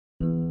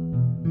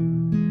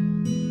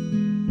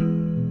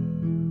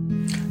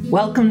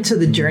Welcome to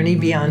the Journey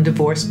Beyond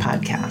Divorce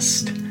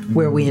podcast,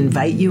 where we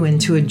invite you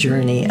into a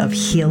journey of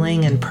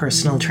healing and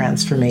personal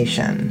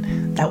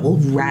transformation that will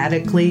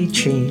radically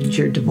change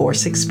your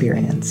divorce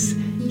experience,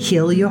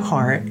 heal your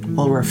heart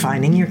while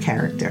refining your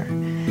character,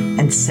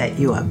 and set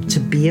you up to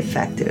be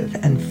effective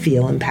and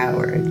feel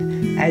empowered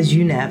as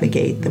you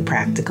navigate the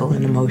practical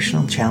and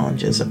emotional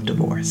challenges of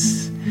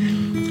divorce.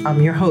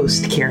 I'm your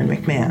host, Karen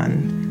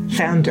McMahon,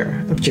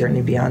 founder of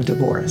Journey Beyond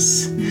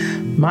Divorce.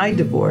 My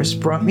divorce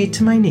brought me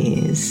to my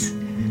knees,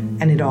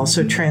 and it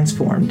also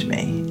transformed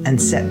me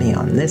and set me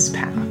on this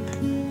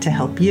path to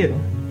help you.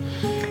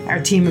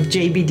 Our team of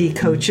JBD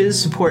coaches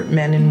support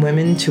men and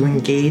women to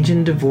engage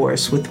in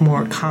divorce with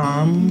more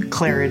calm,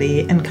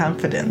 clarity, and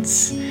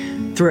confidence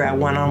through our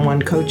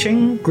one-on-one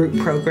coaching, group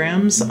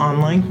programs,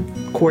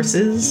 online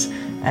courses,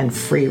 and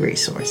free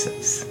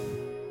resources.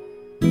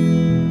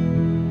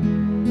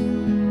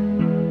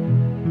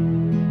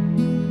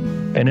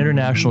 An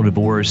international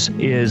divorce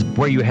is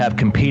where you have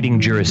competing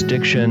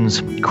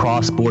jurisdictions,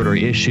 cross-border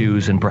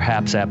issues, and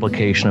perhaps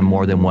application of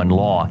more than one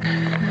law.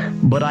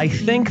 But I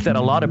think that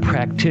a lot of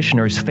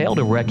practitioners fail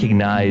to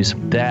recognize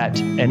that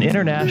an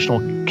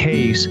international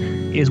case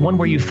is one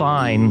where you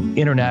find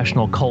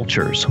international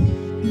cultures.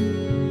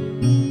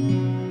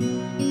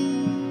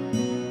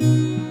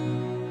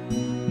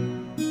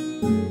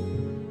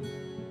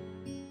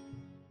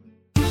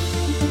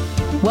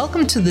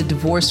 Welcome to the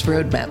Divorce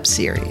Roadmap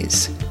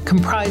series,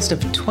 comprised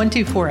of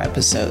 24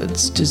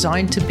 episodes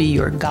designed to be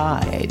your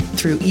guide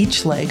through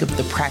each leg of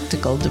the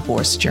practical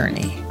divorce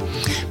journey.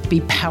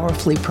 Be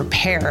powerfully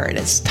prepared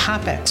as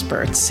top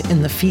experts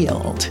in the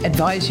field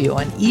advise you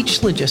on each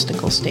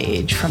logistical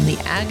stage, from the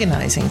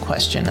agonizing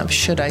question of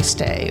should I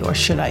stay or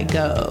should I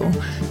go,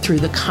 through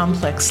the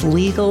complex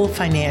legal,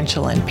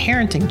 financial, and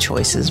parenting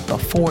choices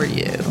before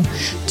you,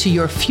 to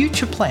your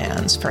future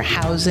plans for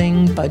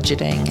housing,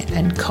 budgeting,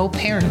 and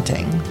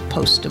co-parenting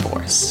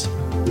post-divorce.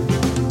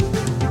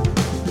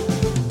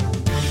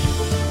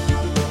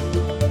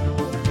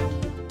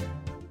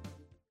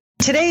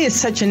 Today is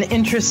such an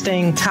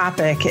interesting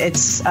topic.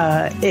 It's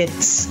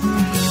the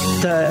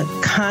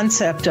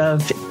concept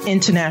of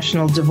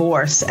international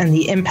divorce and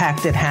the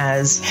impact it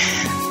has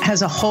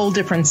a whole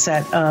different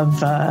set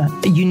of a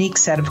unique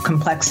set of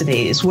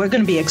complexities. We're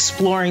going to be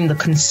exploring the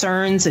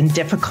concerns and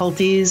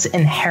difficulties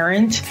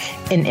inherent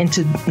in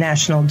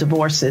international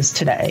divorces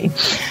today.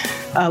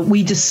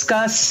 We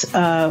discuss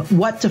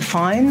what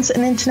defines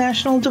an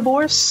international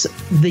divorce,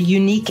 the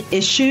unique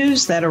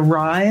issues that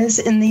arise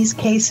in these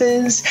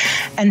cases,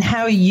 and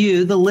how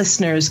you, the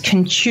listeners,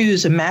 can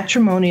choose a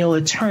matrimonial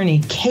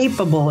attorney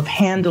capable of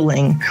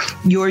handling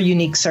your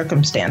unique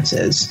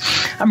circumstances.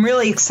 I'm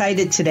really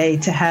excited today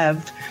to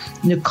have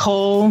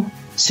Nicole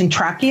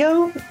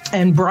Centracchio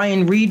and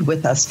Brian Reed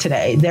with us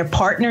today. They're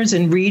partners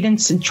in Reed and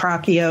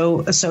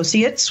Centracchio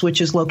Associates,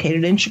 which is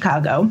located in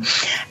Chicago,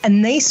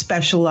 and they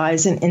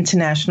specialize in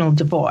international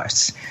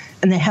divorce.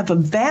 And they have a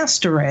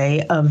vast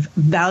array of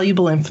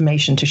valuable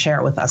information to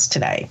share with us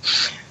today.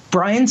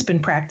 Brian's been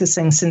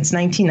practicing since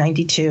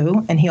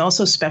 1992, and he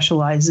also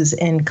specializes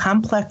in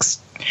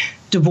complex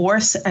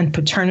divorce and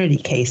paternity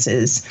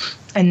cases.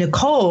 And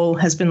Nicole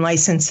has been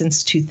licensed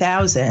since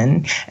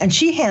 2000, and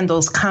she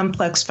handles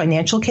complex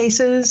financial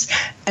cases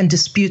and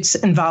disputes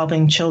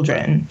involving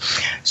children.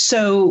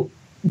 So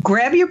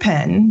grab your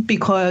pen,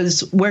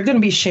 because we're going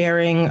to be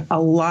sharing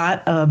a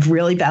lot of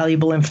really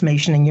valuable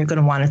information, and you're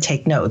going to want to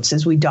take notes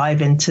as we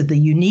dive into the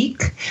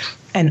unique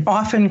and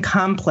often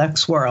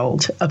complex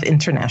world of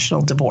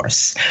international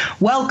divorce.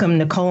 Welcome,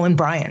 Nicole and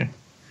Brian.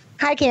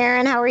 Hi,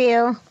 Karen. How are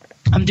you?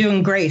 I'm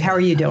doing great. How are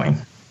you doing?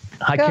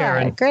 Hi, Good,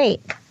 Karen.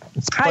 Great.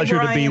 It's a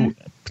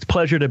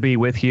pleasure to be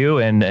with you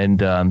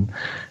and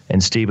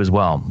Steve as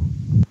well.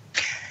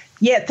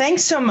 Yeah,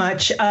 thanks so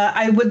much.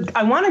 I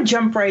want to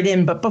jump right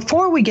in, but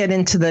before we get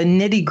into the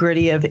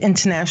nitty-gritty of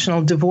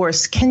international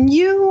divorce, can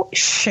you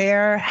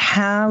share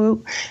how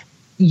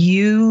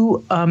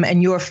you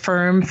and your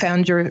firm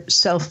found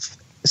yourself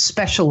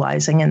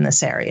specializing in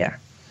this area?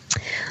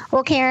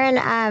 Well,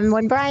 Karen,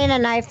 when Brian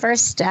and I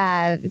first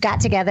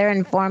got together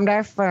and formed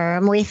our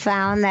firm, we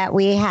found that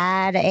we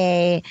had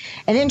an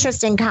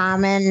interest in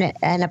common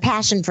and a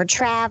passion for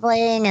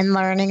traveling and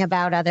learning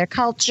about other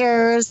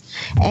cultures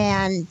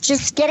and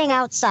just getting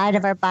outside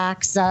of our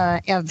box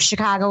of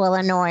Chicago,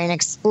 Illinois, and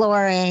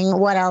exploring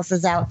what else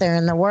is out there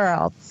in the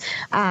world.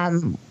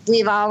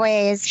 We've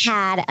always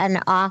had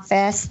an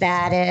office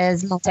that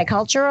is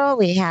multicultural.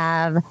 We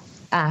have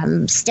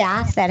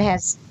staff that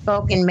has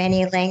spoken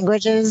many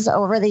languages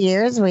over the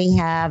years. We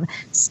have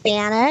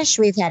Spanish,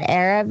 we've had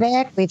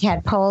Arabic, we've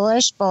had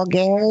Polish,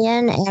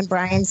 Bulgarian, and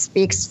Brian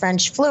speaks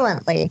French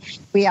fluently.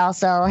 We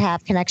also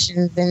have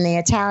connections in the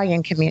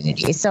Italian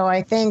community. So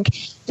I think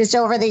just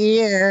over the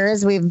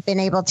years, we've been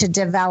able to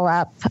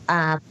develop,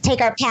 take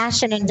our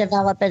passion and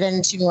develop it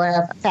into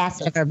a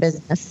facet of our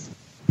business.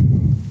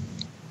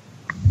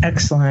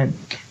 Excellent.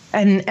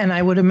 And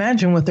I would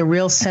imagine with a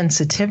real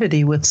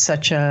sensitivity with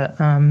such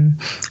a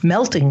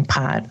melting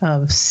pot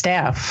of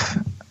staff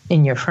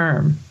in your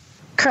firm.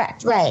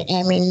 Correct. Right.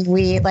 I mean,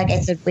 like I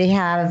said, we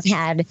have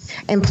had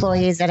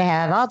employees that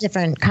have all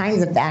different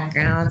kinds of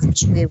backgrounds,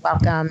 which we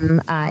welcome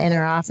in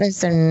our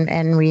office,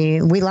 and we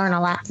learn a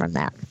lot from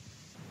that.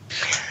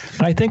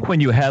 I think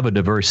when you have a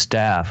diverse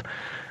staff,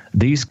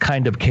 these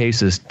kind of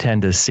cases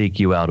tend to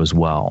seek you out as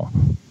well.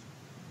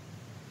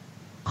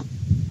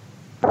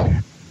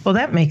 Well,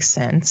 that makes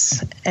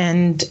sense.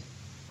 And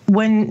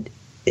when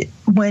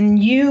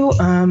you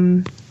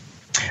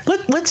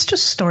let's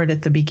just start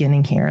at the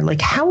beginning here.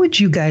 Like, how would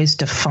you guys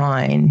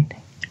define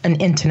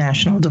an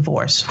international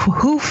divorce?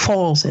 Who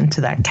falls into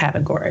that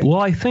category?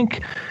 Well, I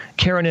think,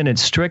 Karen, in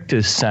its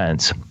strictest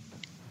sense,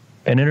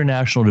 an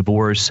international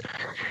divorce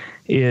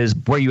is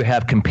where you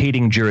have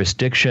competing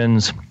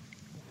jurisdictions,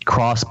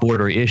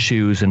 cross-border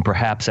issues, and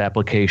perhaps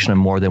application of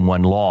more than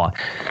one law.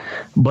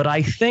 But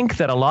I think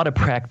that a lot of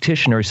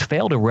practitioners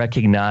fail to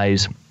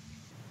recognize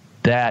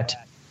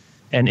that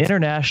an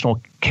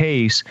international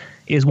case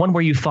is one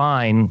where you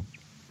find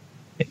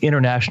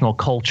international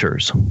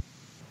cultures.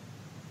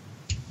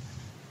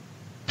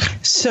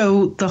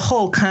 So the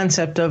whole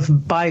concept of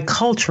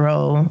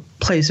bicultural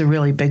plays a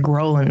really big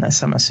role in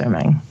this, I'm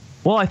assuming.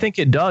 Well, I think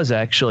it does,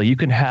 actually. You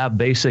can have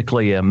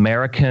basically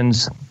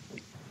Americans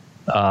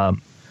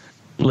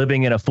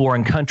living in a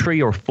foreign country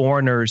or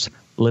foreigners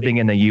living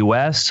in the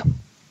U.S.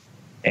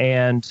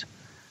 And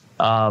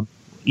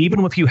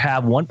even if you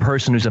have one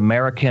person who's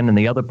American and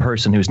the other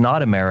person who's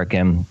not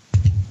American,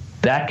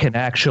 that can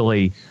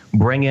actually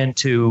bring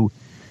into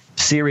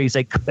series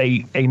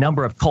a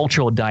number of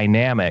cultural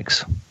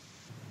dynamics,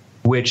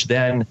 which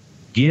then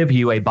give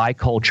you a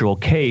bicultural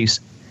case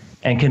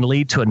and can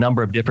lead to a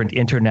number of different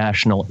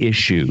international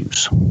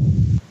issues.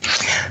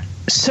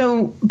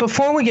 So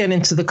before we get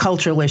into the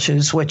cultural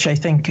issues, which I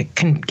think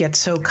can get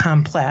so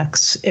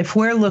complex, if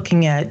we're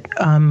looking at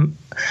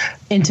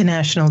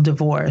international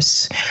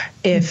divorce,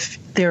 if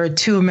there are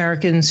two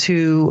Americans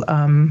who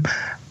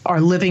are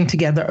living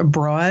together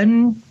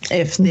abroad,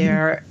 if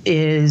there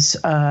is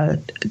a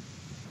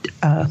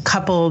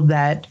couple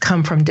that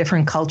come from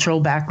different cultural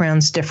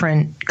backgrounds,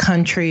 different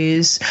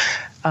countries,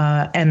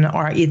 and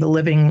are either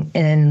living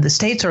in the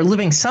States or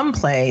living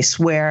someplace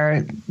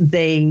where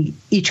they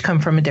each come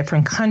from a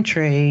different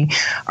country,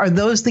 are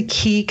those the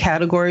key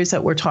categories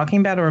that we're talking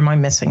about, or am I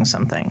missing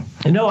something?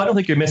 No, I don't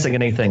think you're missing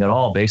anything at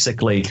all.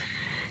 Basically,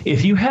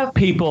 if you have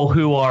people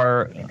who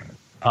are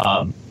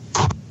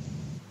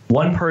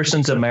one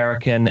person's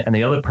American and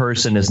the other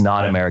person is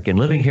not American,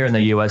 living here in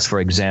the U.S., for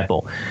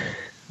example,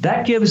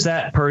 that gives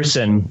that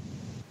person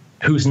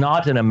who's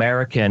not an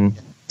American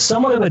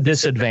somewhat of a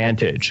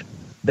disadvantage.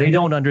 They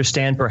don't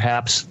understand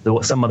perhaps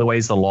some of the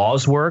ways the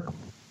laws work,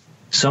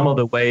 some of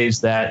the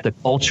ways that the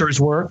cultures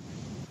work,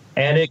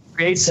 and it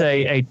creates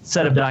a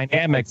set of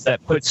dynamics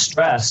that puts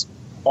stress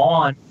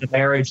on the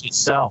marriage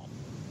itself.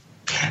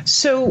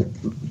 So,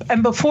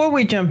 and before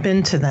we jump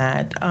into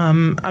that,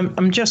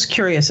 I'm just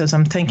curious, as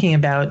I'm thinking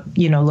about,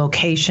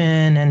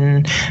 location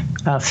and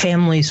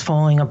families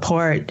falling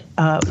apart,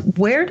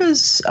 where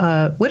does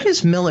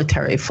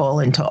military fall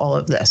into all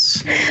of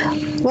this?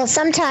 Well,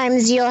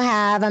 sometimes you'll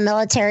have a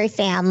military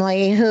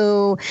family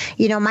who,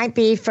 might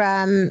be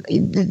from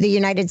the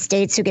United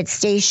States who gets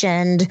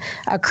stationed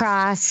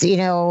across,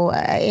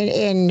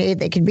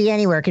 it could be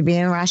anywhere. It could be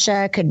in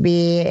Russia, it could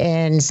be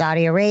in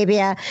Saudi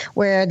Arabia,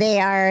 where they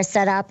are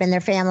set up and their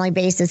family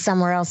base is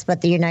somewhere else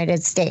but the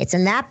United States.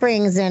 And that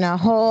brings in a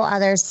whole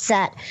other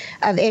set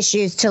of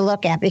issues to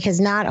look at, because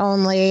not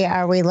only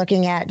are we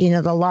looking at,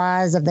 the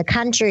laws of the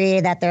country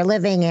that they're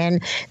living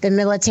in, the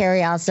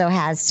military also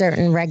has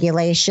certain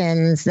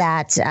regulations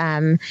that,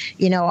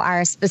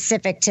 are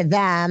specific to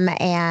them,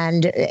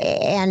 and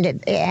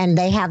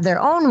they have their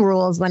own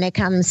rules when it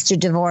comes to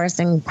divorce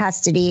and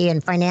custody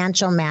and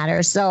financial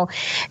matters. So,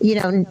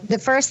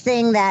 the first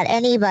thing that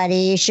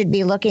anybody should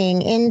be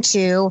looking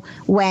into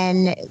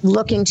when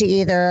looking to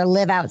either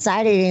live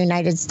outside of the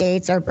United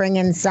States or bring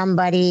in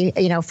somebody,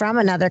 from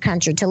another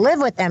country to live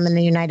with them in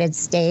the United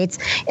States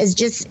is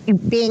just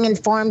being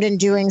informed and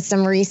doing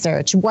some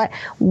research.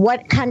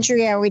 What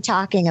country are we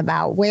talking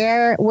about?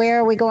 Where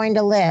are we going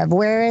to live?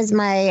 Where is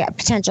my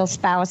potential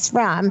spouse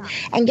from?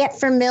 And get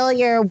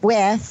familiar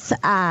with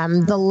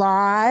the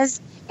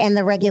laws and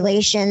the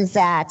regulations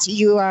that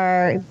you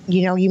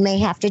may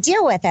have to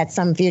deal with at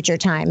some future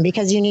time,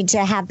 because you need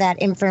to have that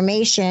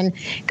information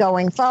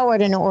going forward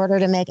in order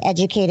to make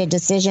educated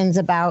decisions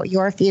about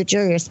your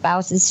future, your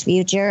spouse's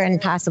future,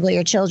 and possibly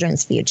your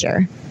children's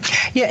future.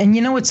 Yeah, and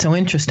what's so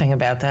interesting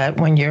about that?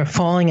 When you're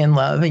falling in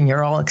love and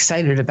you're all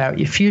excited about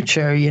your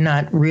future, you're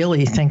not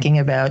really thinking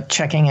about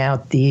checking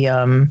out the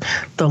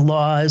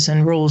laws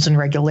and rules and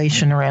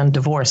regulation around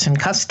divorce and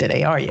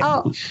custody, are you?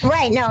 Oh,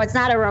 right. No, it's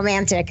not a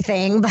romantic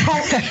thing,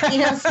 but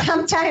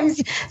sometimes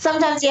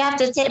you have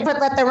to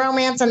let the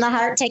romance and the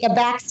heart take a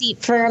backseat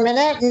for a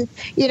minute. And,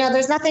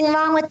 there's nothing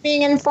wrong with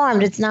being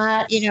informed. It's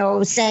not,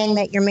 saying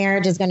that your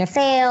marriage is going to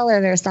fail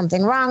or there's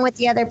something wrong with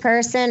the other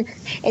person.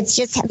 It's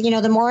just,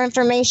 the more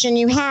information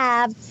you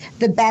have,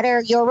 the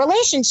better your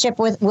relationship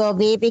will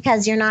be,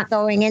 because you're not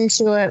going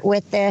into it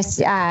with this,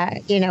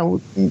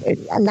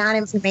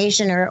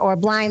 non-information or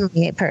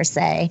blindly per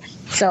se.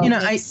 So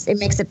it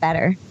makes it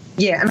better.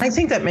 Yeah, and I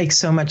think that makes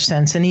so much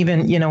sense. And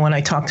even, when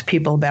I talk to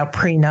people about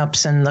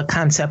prenups and the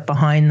concept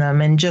behind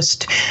them, and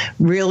just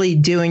really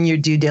doing your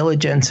due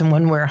diligence. And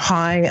when we're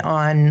high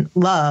on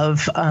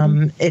love,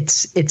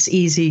 it's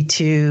easy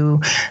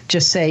to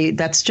just say,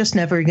 that's just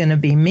never going to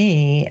be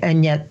me.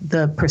 And yet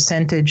the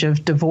percentage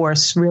of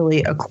divorce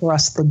really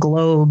across the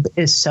globe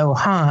is so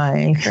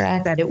high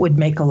that it would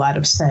make a lot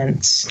of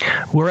sense.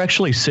 We're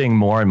actually seeing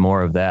more and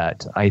more of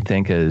that, I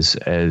think, as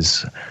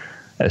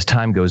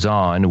time goes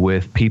on,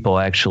 with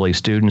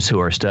students who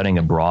are studying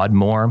abroad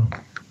more.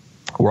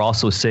 We're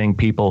also seeing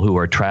people who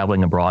are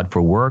traveling abroad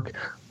for work,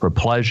 for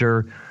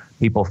pleasure,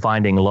 people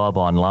finding love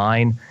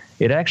online.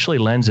 It actually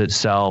lends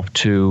itself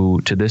to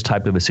this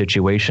type of a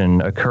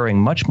situation occurring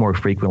much more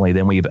frequently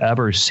than we've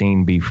ever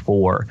seen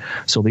before.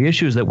 So the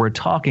issues that we're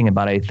talking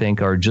about, I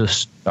think, are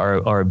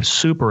of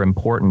super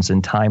importance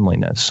and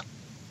timeliness.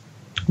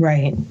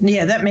 Right.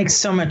 Yeah, that makes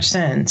so much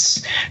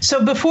sense.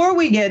 So before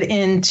we get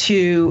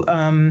into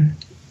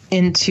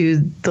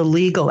the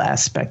legal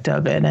aspect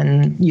of it,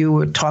 and you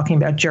were talking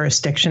about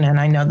jurisdiction, and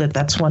I know that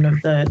that's one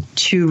of the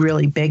two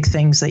really big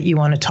things that you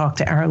want to talk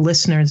to our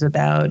listeners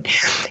about.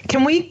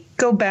 Can we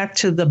go back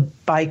to the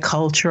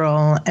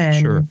bicultural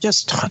and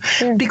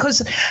because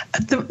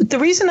the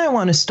reason I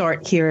want to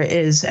start here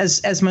is,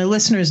 as my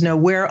listeners know,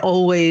 we're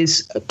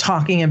always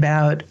talking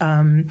about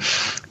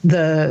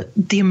the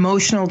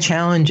emotional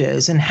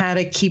challenges and how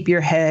to keep your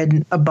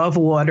head above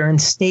water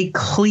and stay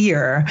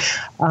clear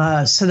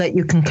so that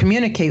you can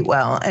communicate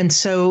well. And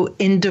so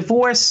in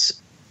divorce,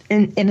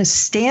 in a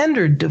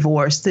standard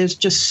divorce, there's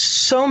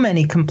just so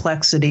many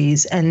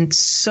complexities and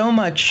so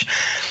much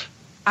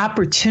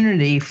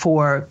opportunity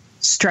for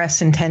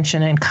stress and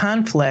tension and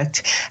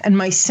conflict. And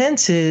my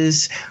sense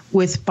is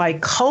with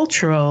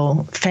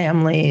bicultural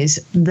families,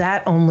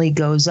 that only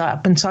goes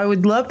up. And so I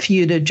would love for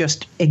you to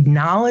just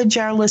acknowledge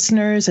our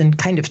listeners and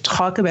kind of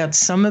talk about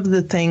some of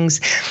the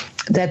things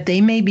that they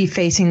may be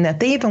facing,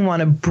 that they even want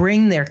to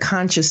bring their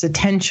conscious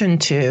attention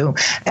to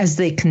as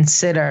they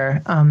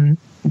consider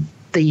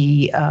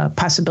the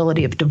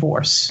possibility of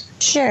divorce.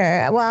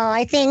 Sure. Well,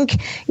 I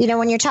think,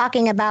 when you're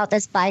talking about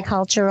this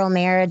bicultural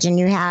marriage and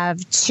you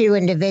have two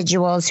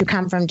individuals who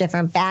come from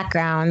different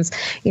backgrounds,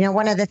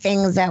 one of the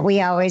things that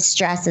we always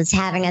stress is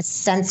having a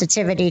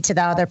sensitivity to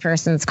the other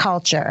person's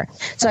culture.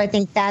 So I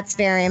think that's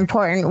very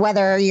important,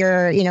 whether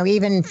you're,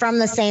 even from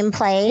the same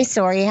place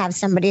or you have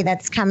somebody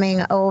that's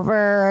coming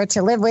over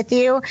to live with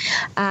you,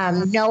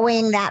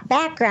 knowing that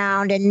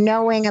background and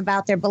knowing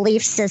about their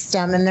belief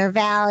system and their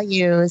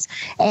values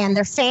and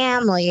their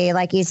family,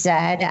 like you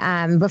said,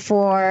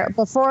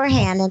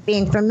 beforehand, and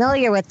being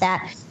familiar with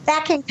that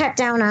can cut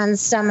down on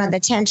some of the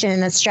tension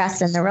and the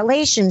stress in the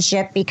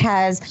relationship.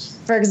 Because,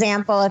 for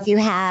example, if you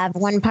have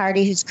one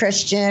party who's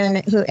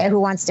Christian who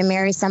wants to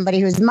marry somebody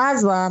who's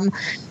Muslim,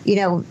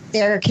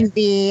 there can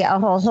be a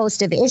whole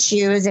host of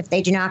issues if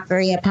they do not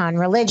agree upon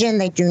religion,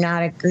 they do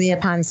not agree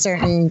upon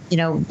certain,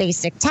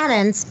 basic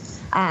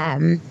tenets.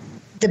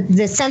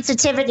 The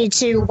sensitivity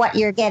to what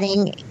you're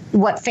getting,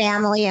 what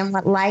family and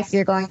what life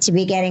you're going to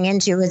be getting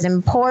into is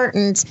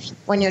important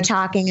when you're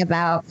talking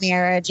about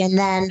marriage. And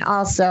then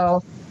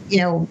also,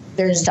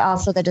 there's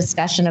also the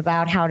discussion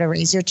about how to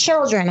raise your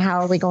children.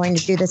 How are we going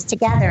to do this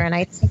together? And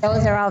I think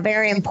those are all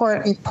very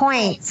important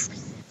points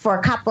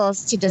for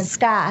couples to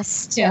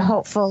discuss to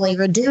hopefully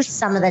reduce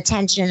some of the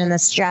tension and the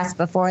stress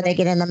before they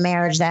get in the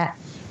marriage that,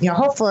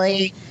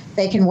 hopefully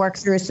they can work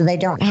through so they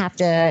don't have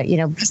to,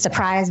 be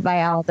surprised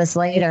by all this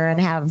later and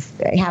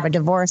have a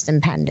divorce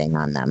impending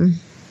on them.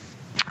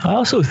 I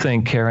also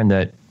think, Karen,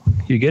 that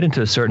you get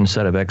into a certain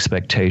set of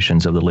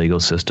expectations of the legal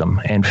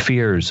system and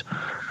fears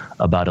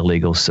about a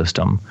legal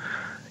system.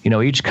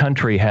 Each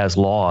country has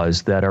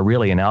laws that are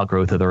really an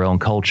outgrowth of their own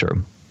culture.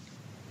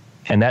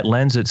 And that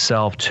lends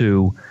itself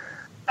to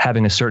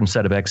having a certain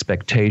set of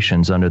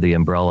expectations under the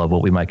umbrella of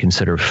what we might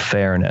consider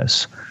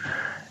fairness.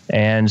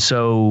 And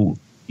so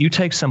you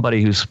take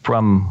somebody who's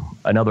from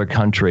another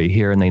country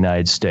here in the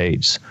United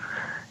States,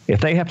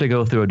 if they have to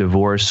go through a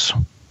divorce,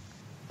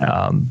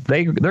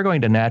 they're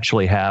going to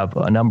naturally have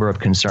a number of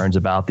concerns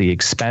about the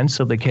expense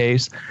of the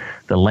case,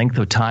 the length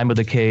of time of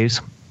the case,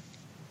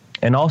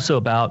 and also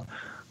about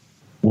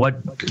what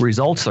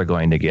results they're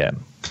going to get.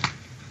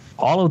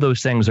 All of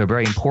those things are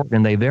very important,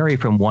 and they vary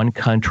from one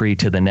country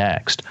to the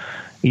next.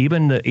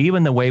 Even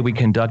the way we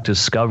conduct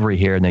discovery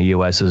here in the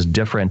U.S. is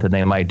different than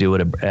they might do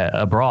it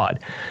abroad.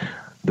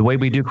 The way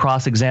we do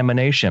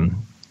cross-examination,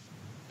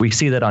 we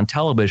see that on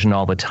television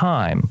all the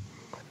time.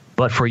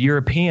 But for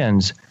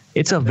Europeans,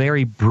 it's a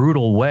very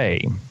brutal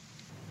way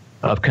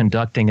of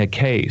conducting a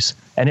case.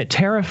 and it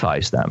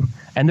terrifies them.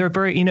 And they're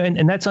very,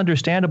 and that's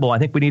understandable. I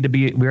think we need to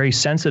be very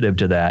sensitive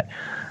to that,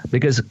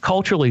 because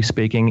culturally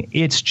speaking,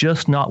 it's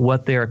just not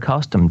what they're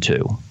accustomed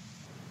to.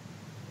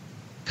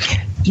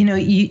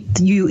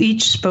 You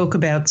each spoke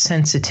about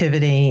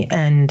sensitivity,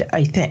 and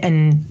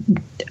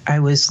I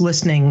was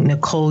listening.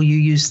 Nicole, you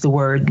used the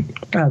word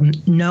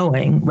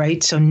knowing,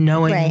 right? So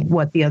knowing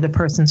what the other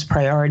person's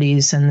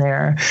priorities and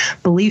their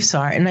beliefs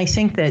are. And I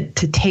think that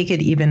to take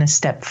it even a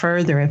step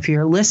further, if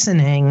you're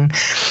listening,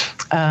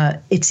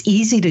 it's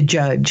easy to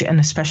judge, and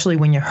especially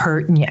when you're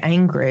hurt and you're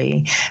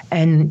angry,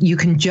 and you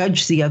can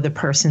judge the other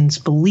person's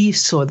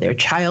beliefs or their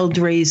child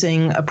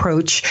raising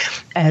approach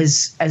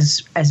as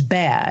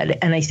bad.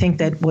 And I think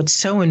that what's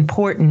so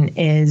important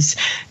is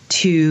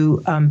to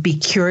be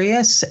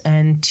curious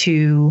and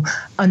to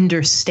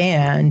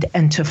understand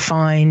and to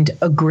find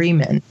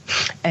agreement.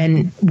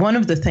 And one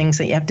of the things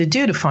that you have to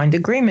do to find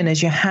agreement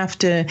is you have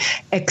to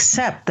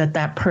accept that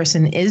that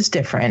person is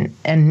different,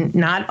 and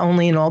not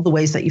only in all the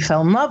ways that you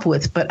fell in love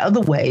with, but other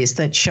ways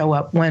that show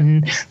up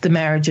when the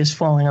marriage is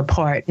falling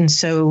apart. And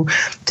so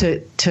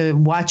to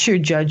watch your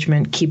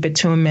judgment, keep it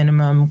to a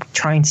minimum,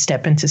 try and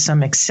step into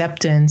some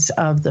acceptance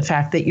of the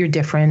fact that you're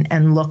different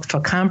and look for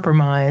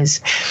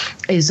compromise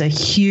is a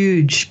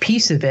huge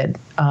piece of it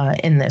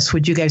in this.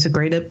 Would you guys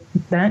agree to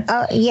that?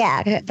 Oh,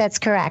 yeah, that's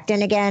correct.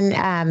 And again,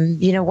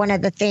 one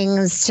of the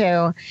things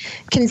to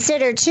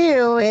consider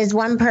too is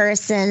one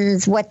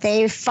person's, what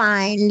they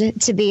find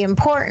to be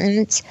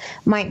important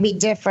might be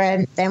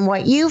different than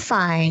what you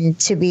find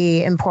to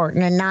be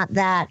important, and not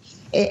that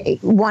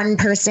one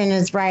person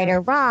is right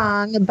or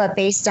wrong, but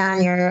based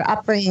on your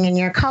upbringing and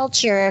your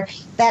culture,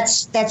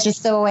 that's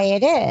just the way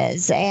it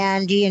is.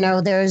 And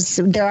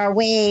there are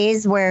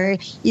ways where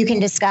you can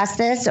discuss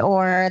this,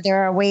 or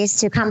there are ways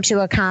to come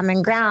to a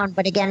common ground.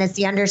 But again, it's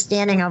the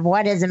understanding of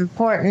what is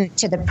important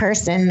to the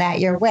person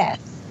that you're with.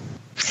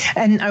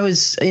 And I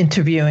was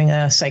interviewing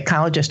a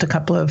psychologist a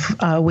couple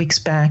of weeks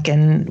back,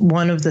 and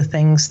one of the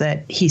things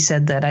that he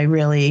said that I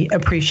really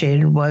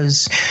appreciated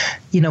was,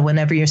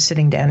 whenever you're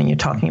sitting down and you're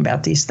talking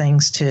about these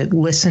things, to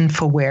listen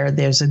for where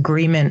there's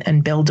agreement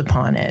and build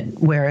upon it,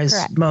 whereas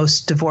Correct.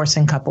 Most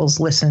divorcing couples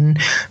listen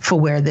for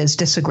where there's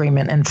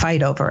disagreement and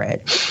fight over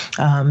it.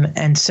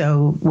 And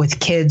so with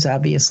kids,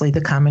 obviously,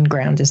 the common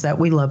ground is that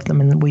we love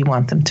them and we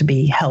want them to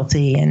be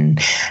healthy, and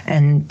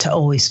to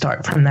always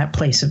start from that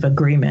place of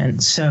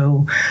agreement.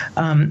 So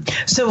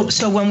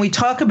when we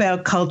talk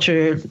about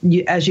culture,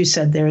 as you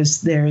said, there's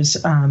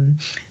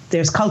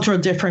cultural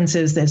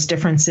differences. There's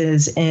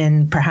differences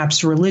in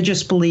perhaps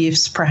religious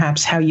beliefs,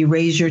 perhaps how you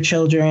raise your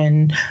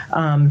children,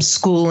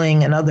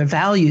 schooling, and other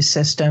value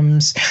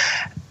systems.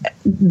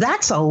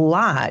 That's a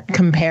lot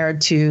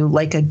compared to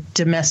like a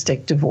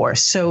domestic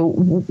divorce. So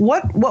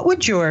what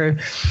would your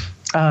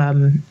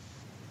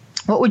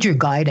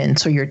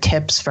guidance or your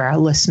tips for our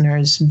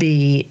listeners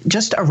be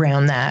just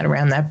around that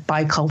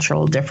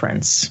bicultural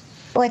difference?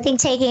 Well, I think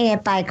taking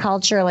it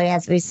biculturally,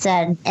 as we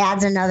said,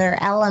 adds another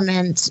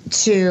element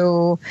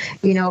to,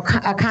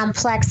 a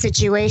complex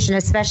situation,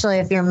 especially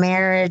if your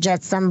marriage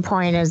at some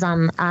point is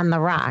on the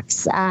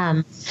rocks.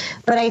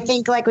 But I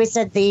think, like we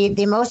said,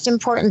 the most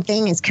important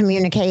thing is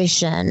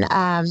communication.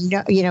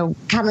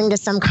 Coming to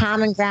some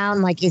common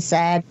ground, like you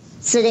said,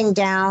 sitting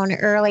down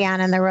early on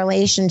in the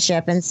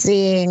relationship and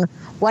seeing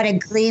what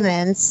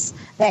agreements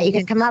that you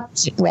can come up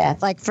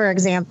with. Like, for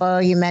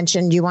example, you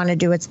mentioned you want to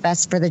do what's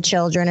best for the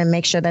children and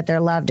make sure that they're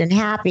loved and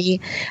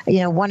happy.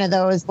 One of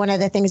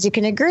the things you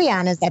can agree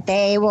on is that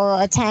they will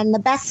attend the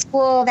best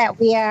school that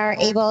we are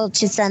able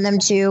to send them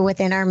to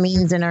within our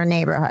means in our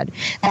neighborhood.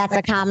 That's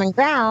a common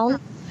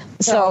ground.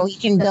 So you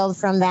can build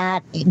from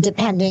that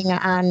depending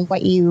on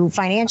what you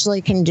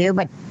financially can do,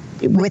 but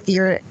with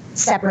your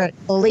separate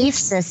belief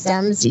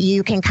systems,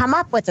 you can come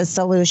up with a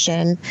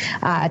solution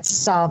to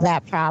solve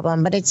that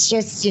problem. But it's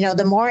just,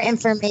 the more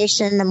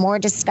information, the more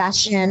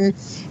discussion,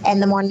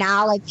 and the more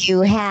knowledge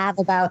you have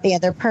about the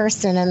other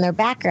person and their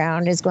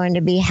background is going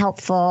to be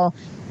helpful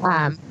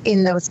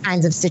in those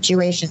kinds of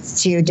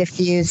situations to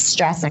diffuse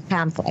stress and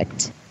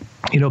conflict.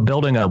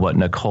 Building on what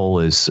Nicole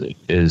is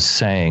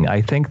saying,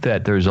 I think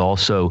that there's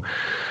also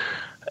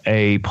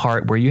a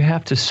part where you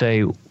have to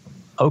say,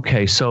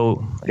 okay,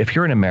 so if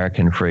you're an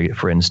American,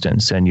 for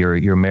instance, and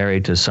you're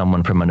married to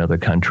someone from another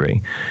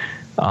country,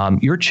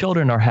 your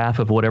children are half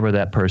of whatever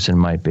that person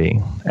might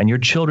be, and your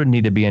children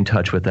need to be in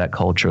touch with that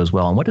culture as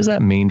well. And what does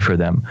that mean for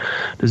them?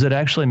 Does it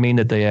actually mean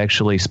that they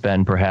actually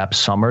spend perhaps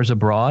summers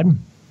abroad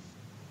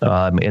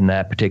in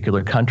that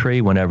particular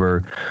country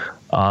whenever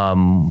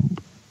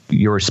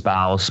your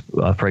spouse,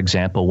 for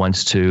example,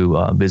 wants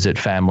to visit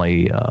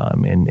family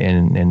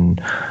in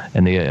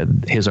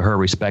his or her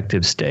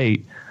respective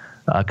state?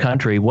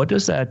 Country, what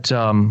does that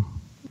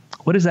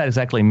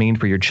exactly mean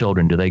for your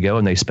children? Do they go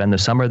and they spend the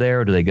summer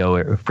there? Or do they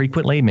go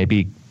frequently,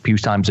 maybe a few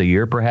times a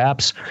year,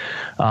 perhaps?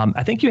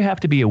 I think you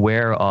have to be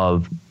aware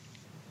of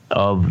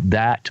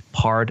that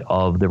part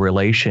of the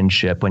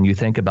relationship when you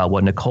think about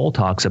what Nicole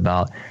talks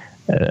about,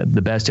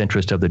 the best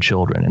interest of the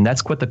children, and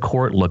that's what the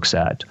court looks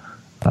at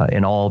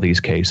in all these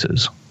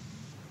cases.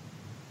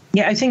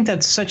 Yeah, I think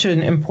that's such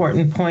an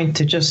important point,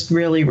 to just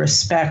really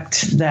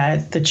respect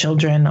that the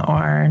children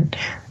are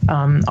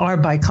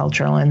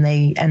bicultural,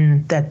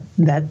 and that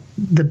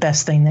the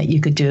best thing that you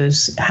could do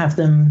is have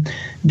them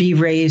be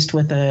raised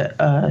with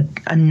a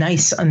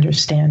nice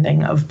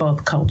understanding of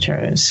both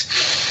cultures.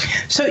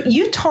 So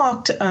you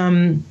talked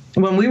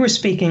when we were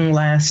speaking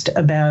last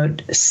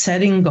about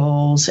setting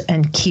goals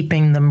and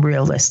keeping them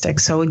realistic.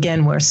 So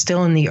again, we're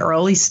still in the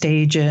early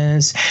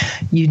stages.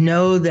 You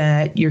know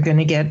that you're going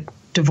to get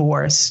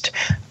divorced.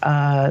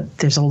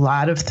 There's a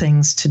lot of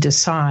things to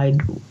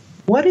decide.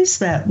 What does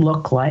that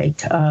look like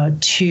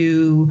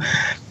to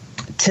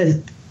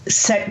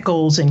set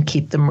goals and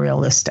keep them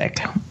realistic?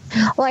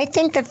 Well, I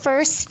think the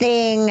first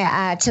thing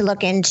to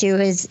look into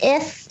is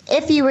if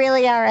you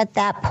really are at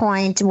that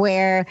point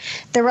where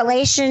the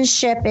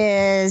relationship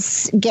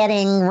is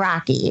getting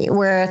rocky,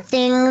 where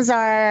things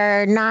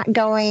are not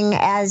going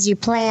as you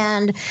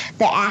planned,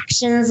 the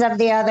actions of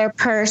the other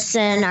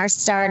person are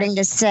starting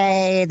to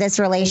say this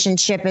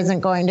relationship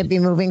isn't going to be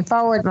moving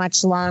forward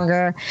much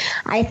longer.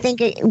 I think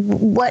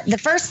what the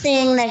first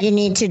thing that you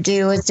need to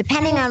do is,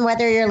 depending on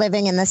whether you're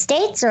living in the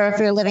States or if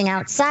you're living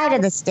outside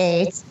of the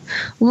States,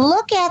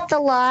 look at the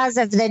laws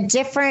of the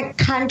different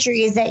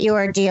countries that you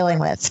are dealing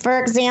with. For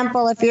example,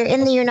 if you're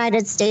in the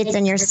United States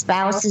and your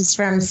spouse is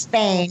from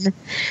Spain,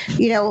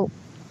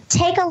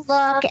 take a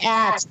look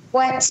at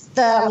what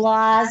the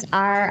laws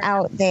are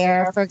out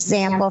there. For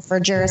example, for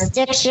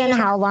jurisdiction,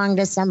 how long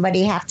does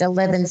somebody have to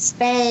live in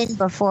Spain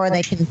before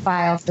they can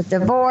file for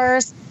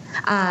divorce?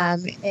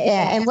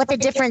 And what the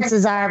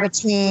differences are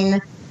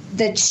between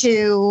the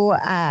two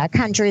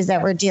countries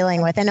that we're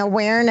dealing with, and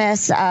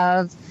awareness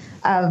of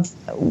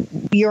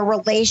your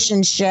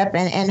relationship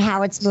and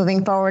how it's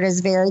moving forward is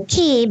very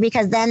key,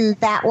 because then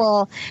that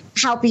will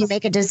help you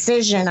make a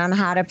decision on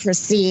how to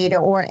proceed,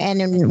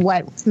 and in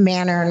what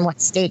manner and what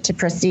state to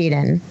proceed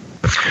in.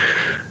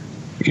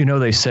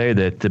 They say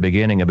that the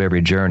beginning of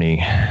every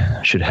journey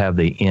should have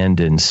the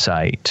end in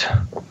sight.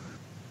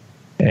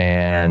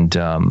 And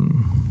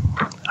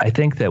I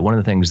think that one of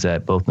the things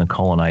that both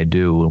Nicole and I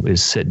do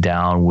is sit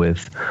down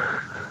with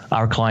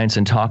our clients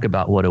and talk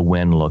about what a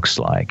win looks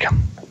like.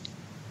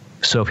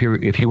 So if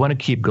you want to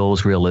keep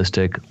goals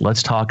realistic,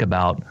 let's talk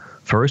about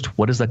first,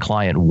 what does the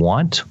client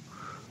want,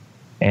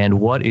 and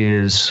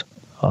what's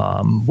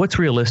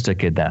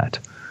realistic in that.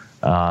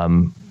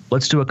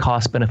 Let's do a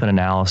cost-benefit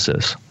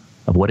analysis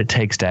of what it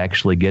takes to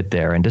actually get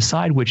there, and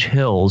decide which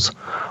hills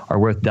are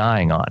worth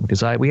dying on.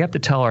 Because we have to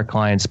tell our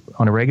clients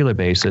on a regular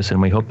basis,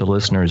 and we hope the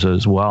listeners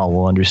as well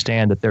will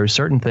understand that there are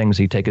certain things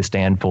you take a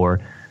stand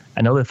for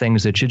and other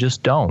things that you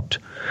just don't.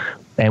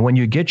 And when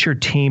you get your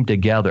team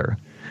together,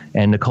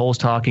 and Nicole's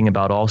talking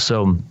about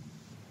also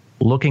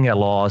looking at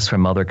laws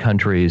from other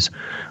countries.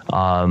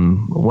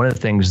 One of the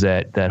things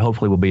that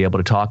hopefully we'll be able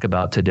to talk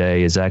about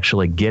today is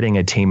actually getting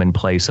a team in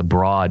place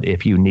abroad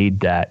if you need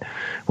that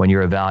when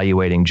you're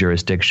evaluating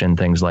jurisdiction,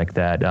 things like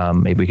that.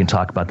 Maybe we can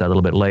talk about that a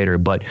little bit later.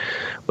 But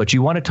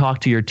you want to talk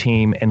to your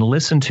team and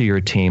listen to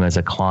your team as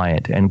a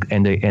client.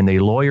 And the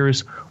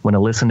lawyers want to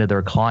listen to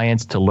their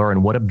clients to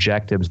learn what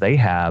objectives they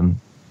have,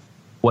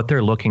 what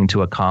they're looking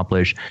to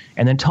accomplish,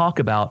 and then talk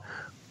about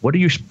what are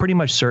you pretty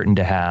much certain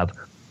to have,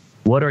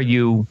 what are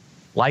you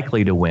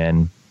likely to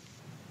win,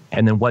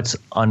 and then what's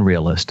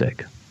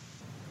unrealistic.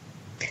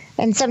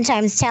 And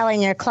sometimes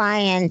telling your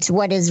client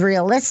what is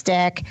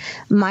realistic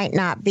might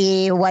not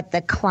be what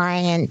the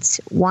client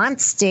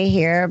wants to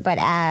hear, but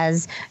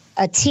as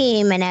a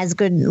team and as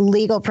good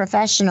legal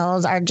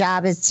professionals, our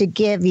job is to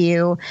give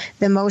you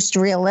the most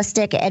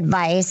realistic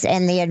advice,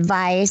 and the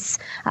advice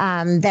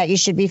that you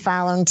should be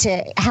following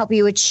to help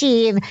you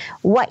achieve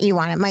what you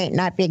want. It might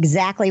not be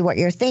exactly what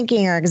you're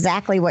thinking or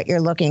exactly what you're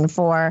looking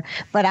for,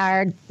 but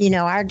our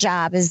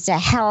job is to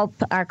help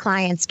our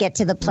clients get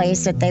to the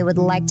place that they would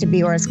like to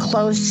be, or as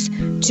close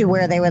to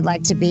where they would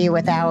like to be,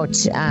 without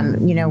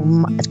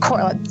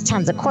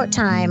tons of court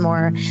time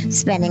or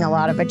spending a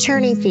lot of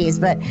attorney fees.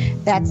 But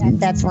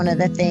that's one of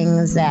the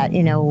things that,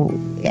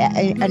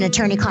 an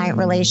attorney-client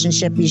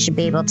relationship, you should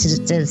be able to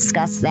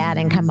discuss that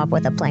and come up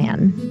with a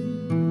plan.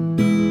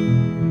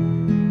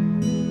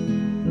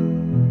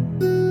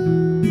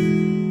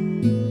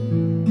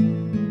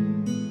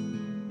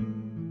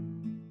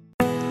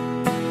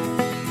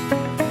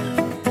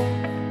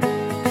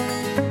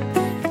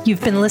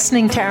 You've been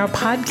listening to our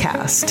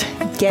podcast,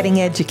 Getting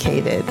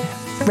Educated,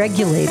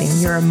 Regulating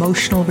Your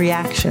Emotional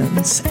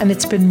Reactions, and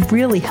it's been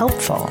really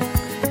helpful.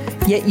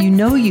 Yet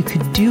you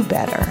could do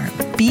better,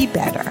 be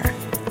better,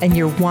 and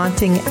you're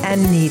wanting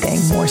and needing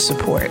more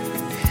support.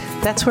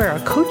 That's where our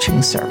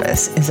coaching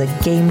service is a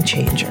game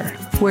changer.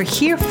 We're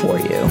here for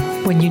you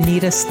when you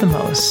need us the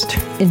most,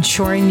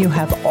 ensuring you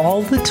have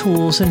all the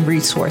tools and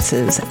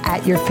resources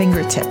at your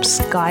fingertips,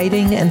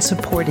 guiding and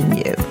supporting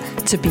you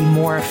to be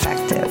more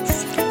effective.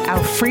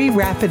 Our free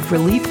Rapid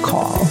Relief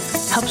Call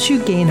helps you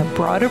gain a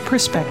broader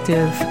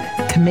perspective,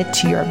 commit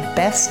to your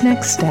best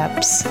next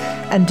steps,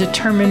 and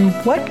determine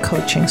what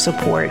coaching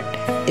support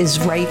is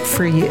right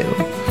for you.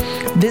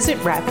 Visit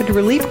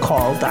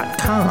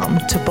rapidreliefcall.com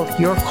to book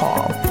your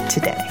call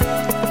today.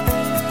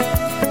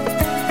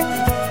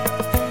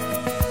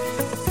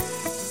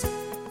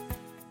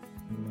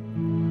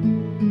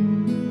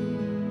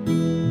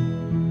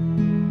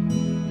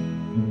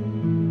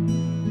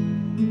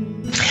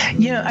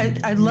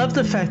 I love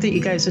the fact that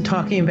you guys are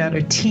talking about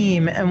a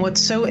team. And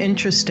what's so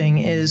interesting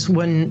is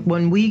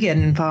when we get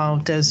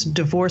involved as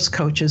divorce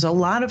coaches, a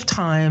lot of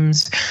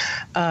times,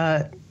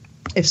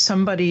 if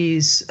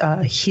somebody's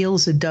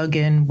heels are dug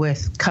in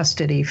with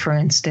custody, for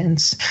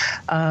instance,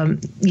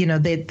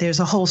 there's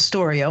a whole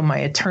story. Oh, my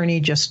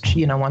attorney just,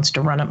 wants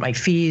to run up my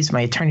fees.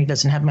 My attorney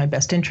doesn't have my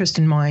best interest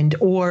in mind,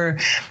 or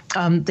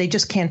they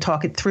just can't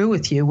talk it through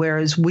with you.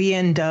 Whereas we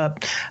end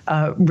up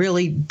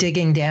really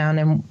digging down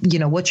and,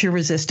 what's your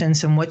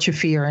resistance and what's your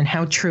fear and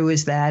how true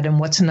is that and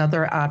what's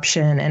another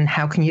option and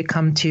how can you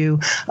come to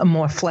a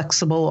more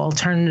flexible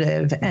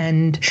alternative.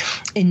 And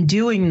in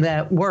doing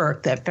that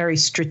work, that very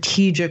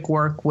strategic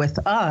work with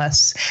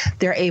us,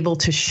 they're able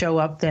to show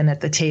up then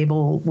at the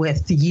table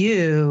with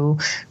you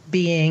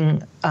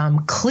being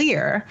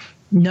clear,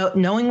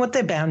 knowing what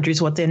their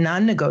boundaries, what their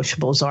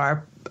non-negotiables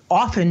are,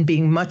 often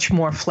being much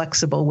more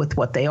flexible with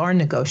what they are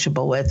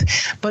negotiable with,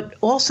 but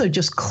also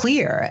just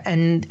clear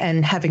and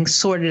having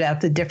sorted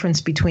out the difference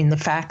between the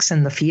facts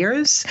and the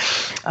fears.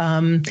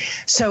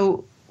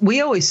 So we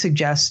always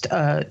suggest,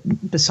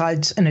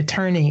 besides an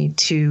attorney,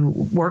 to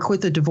work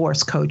with a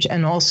divorce coach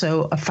and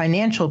also a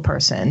financial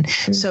person.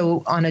 Mm-hmm.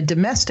 So on a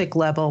domestic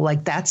level,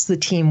 that's the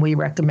team we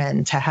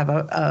recommend, to have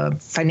a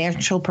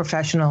financial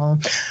professional,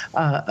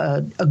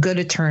 a good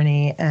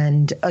attorney,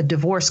 and a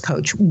divorce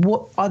coach.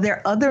 Are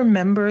there other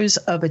members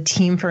of a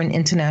team for an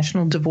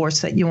international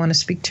divorce that you want to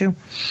speak to?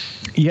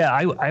 Yeah,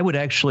 I would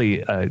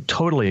actually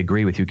totally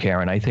agree with you,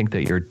 Karen. I think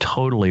that you're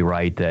totally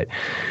right that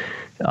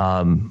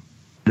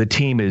the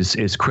team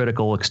is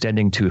critical,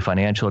 extending to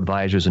financial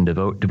advisors and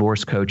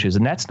divorce coaches,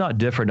 and that's not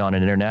different on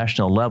an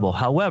international level.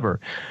 However,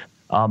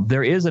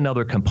 there is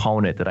another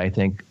component that I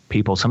think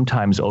people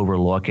sometimes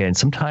overlook, and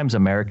sometimes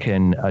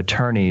American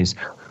attorneys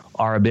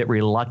are a bit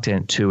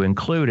reluctant to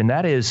include, and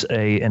that is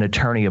an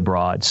attorney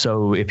abroad.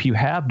 So if you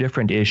have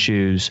different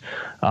issues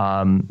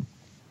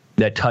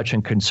that touch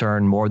and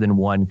concern more than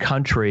one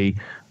country,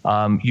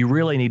 you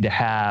really need to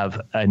have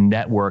a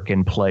network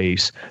in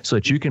place so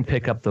that you can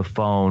pick up the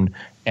phone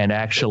and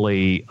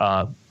actually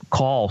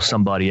call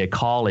somebody, a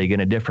colleague in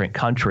a different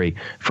country.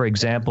 For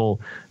example,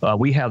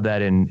 we have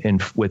that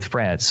with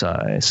France.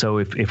 So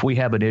if we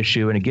have an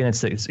issue, and again,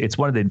 it's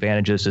one of the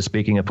advantages to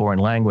speaking a foreign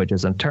language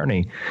as an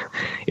attorney.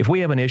 If we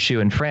have an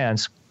issue in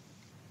France,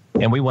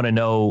 and we want to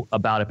know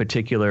about a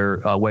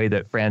particular way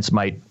that France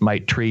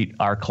might treat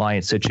our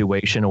client's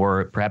situation,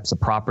 or perhaps a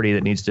property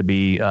that needs to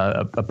be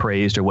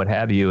appraised or what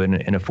have you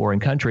in a foreign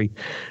country,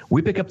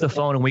 we pick up the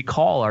phone and we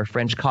call our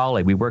French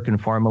colleague. We work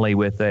informally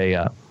with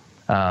a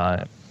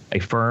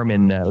firm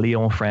in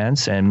Lyon,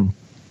 France, and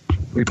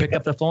we pick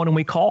up the phone and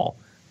we call.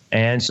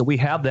 And so we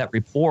have that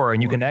rapport,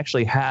 and you can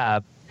actually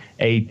have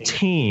a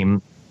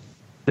team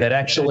that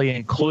actually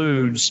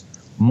includes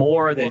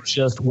more than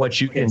just what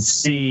you can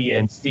see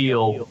and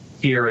feel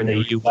here in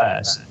the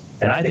U.S.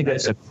 And I think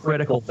that's a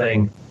critical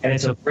thing, and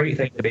it's a great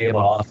thing to be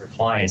able to offer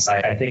clients.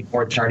 I think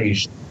more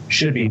attorneys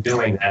should be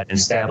doing that and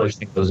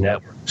establishing those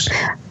networks.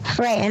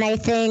 Right. And I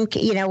think,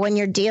 when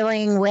you're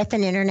dealing with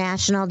an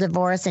international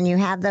divorce and you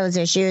have those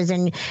issues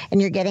and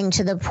you're getting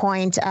to the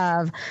point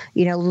of,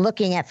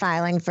 looking at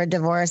filing for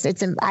divorce,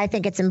 I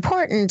think it's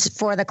important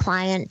for the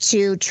client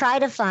to try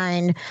to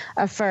find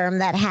a firm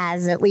that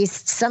has at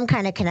least some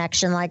kind of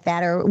connection like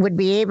that, or would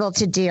be able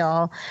to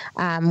deal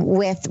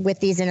with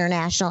these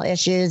international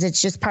issues.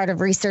 It's just part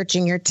of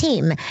researching your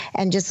team.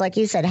 And just like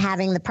you said,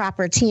 having the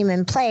proper team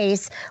in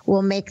place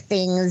will make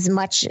things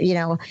much,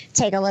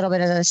 take a little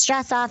bit of the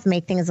stress off,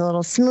 make things a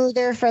little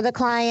smoother for the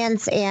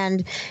clients.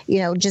 And,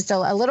 just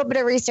a little bit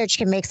of research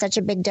can make such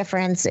a big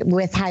difference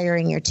with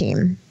hiring your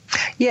team.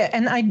 Yeah,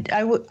 and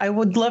I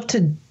would love to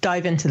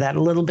dive into that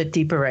a little bit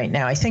deeper right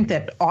now. I think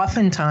that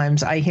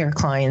oftentimes I hear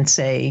clients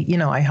say,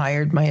 I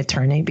hired my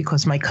attorney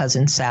because my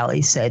cousin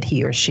Sally said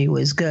he or she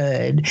was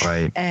good.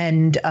 Right.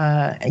 And,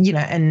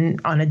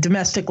 and on a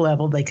domestic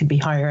level, they could be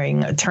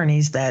hiring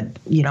attorneys that,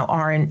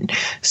 aren't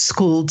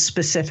schooled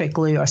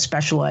specifically or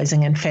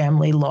specializing in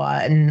family law.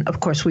 And of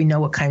course, we know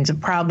what kinds of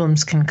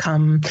problems can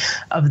come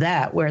of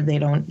that, where they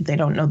don't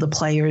know the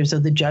players or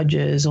the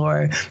judges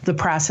or the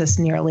process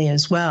nearly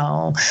as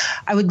well.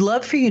 I would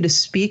love for you to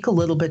speak a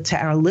little bit to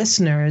our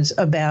listeners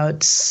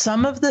about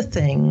some of the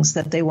things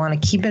that they want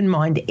to keep in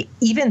mind,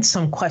 even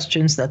some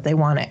questions that they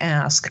want to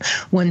ask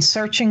when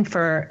searching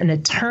for an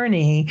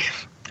attorney.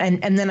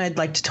 And then I'd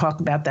like to talk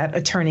about that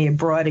attorney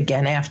abroad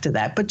again after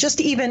that. But just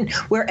even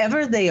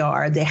wherever they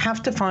are, they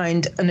have to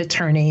find an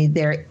attorney.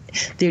 They're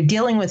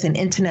dealing with an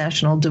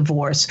international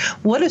divorce.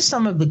 What are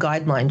some of the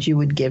guidelines you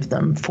would give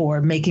them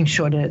for making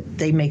sure that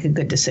they make a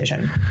good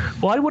decision?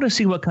 Well, I want to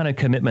see what kind of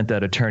commitment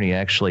that attorney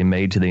actually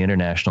made to the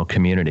international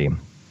community.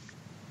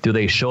 Do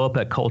they show up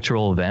at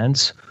cultural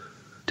events?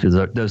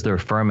 Does their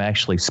firm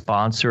actually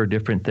sponsor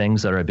different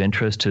things that are of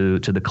interest to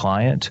the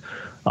client?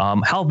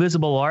 How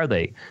visible are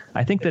they?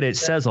 I think that it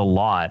says a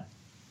lot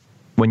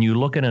when you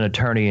look at an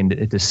attorney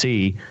and to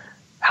see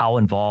how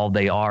involved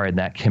they are in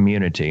that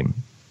community.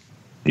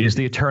 Is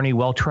the attorney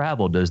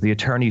well-traveled? Does the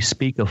attorney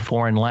speak a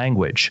foreign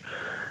language?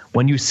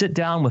 When you sit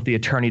down with the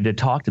attorney to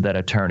talk to that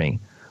attorney,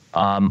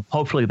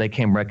 Hopefully they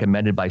came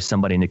recommended by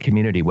somebody in the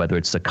community, whether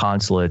it's the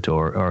consulate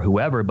or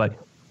whoever. But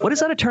what does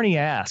that attorney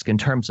ask in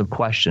terms of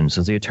questions?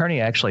 Does the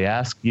attorney actually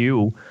ask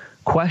you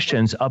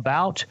questions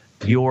about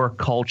your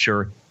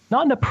culture,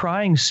 not in a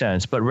prying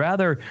sense, but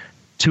rather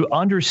to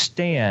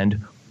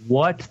understand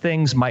what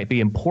things might be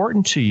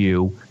important to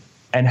you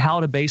and how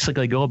to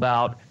basically go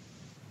about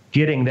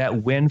getting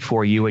that win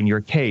for you in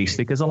your case?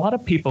 Because a lot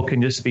of people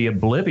can just be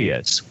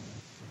oblivious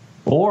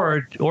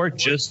or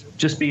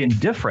just be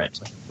indifferent,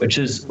 which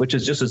is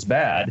just as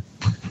bad,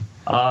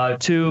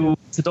 to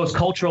those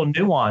cultural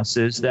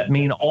nuances that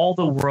mean all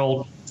the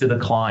world to the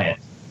client.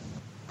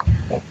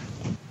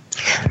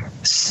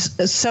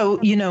 So,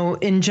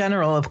 in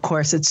general, of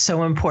course, it's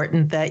so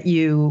important that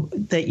you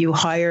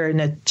hire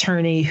an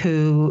attorney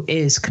who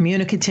is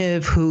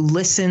communicative, who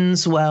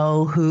listens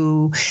well,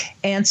 who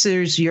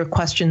answers your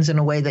questions in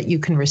a way that you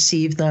can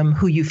receive them,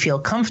 who you feel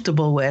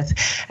comfortable with.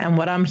 And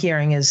what I'm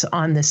hearing is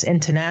on this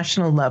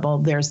international level,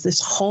 there's this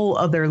whole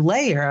other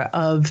layer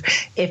of,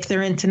 if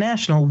they're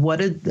international,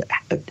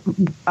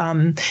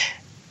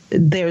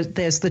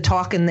 there's the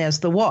talk and there's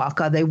the walk.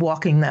 Are they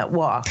walking that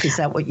walk? Is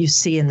that what you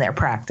see in their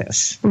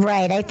practice?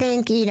 Right. I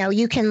think,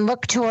 you can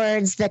look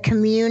towards the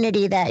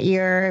community that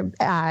you're,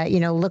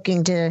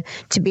 looking to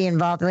be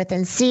involved with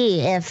and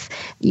see if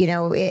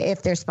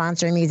they're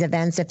sponsoring these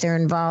events, if they're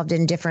involved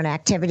in different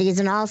activities.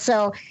 And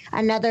also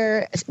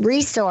another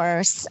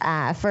resource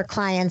for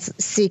clients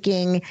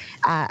seeking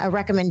a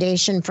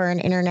recommendation for an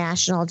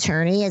international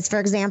attorney is,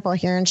 for example,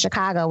 here in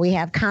Chicago, we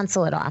have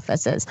consulate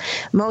offices.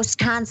 Most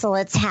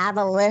consulates have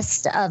a list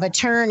of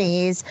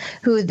attorneys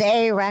who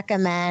they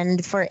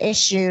recommend for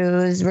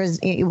issues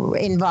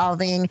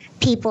involving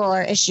people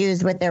or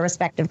issues with their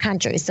respective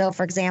countries. So,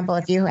 for example,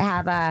 if you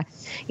have a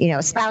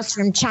spouse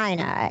from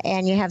China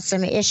and you have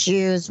some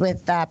issues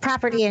with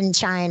property in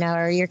China,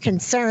 or you're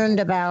concerned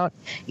about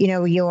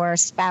your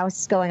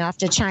spouse going off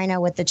to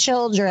China with the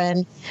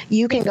children,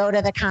 you can go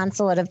to the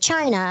Consulate of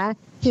China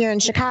here in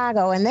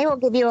Chicago, and they will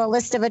give you a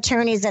list of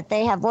attorneys that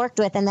they have worked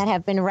with and that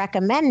have been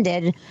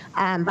recommended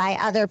by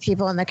other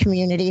people in the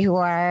community who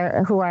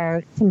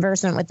are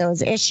conversant with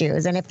those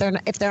issues. And if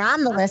they're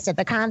on the list at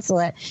the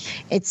consulate,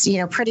 it's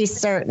pretty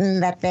certain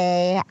that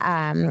they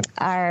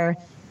are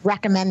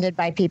recommended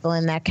by people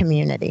in that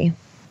community.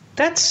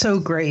 That's so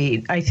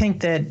great. I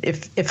think that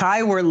if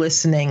I were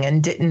listening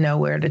and didn't know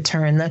where to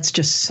turn, that's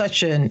just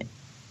such a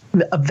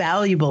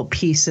valuable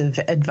piece of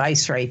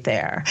advice right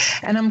there.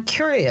 And I'm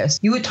curious,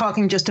 you were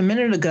talking just a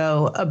minute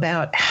ago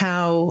about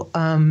how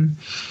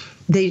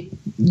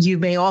you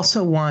may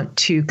also want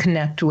to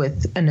connect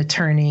with an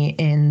attorney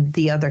in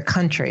the other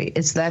country.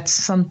 Is that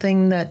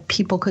something that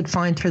people could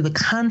find through the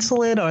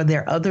consulate? Are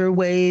there other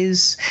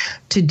ways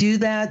to do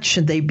that?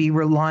 Should they be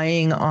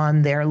relying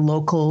on their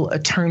local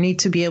attorney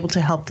to be able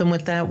to help them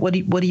with that? What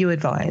do you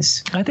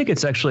advise? I think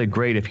it's actually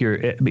great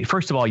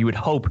first of all, you would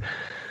hope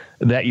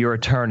that your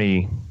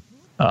attorney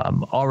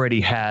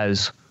already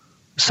has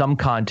some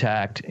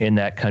contact in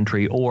that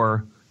country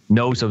or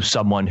knows of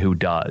someone who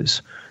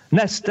does. And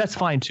that's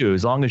fine too,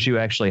 as long as you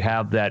actually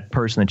have that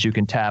person that you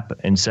can tap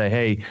and say,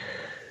 hey,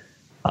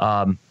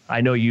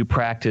 I know you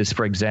practice,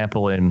 for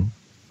example, in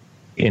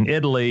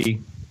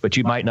Italy, but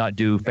you might not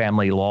do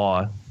family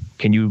law.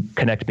 Can you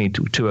connect me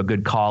to a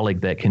good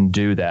colleague that can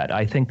do that?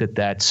 I think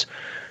that's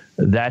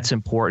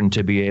important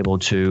to be able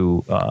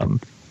to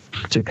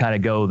kind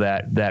of go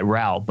that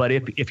route. But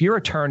if your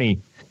attorney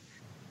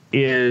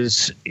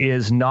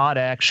is not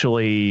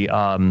actually,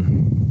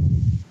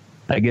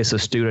 I guess,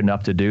 astute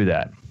enough to do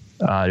that,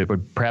 or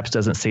perhaps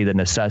doesn't see the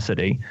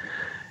necessity,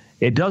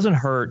 it doesn't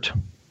hurt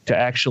to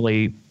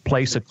actually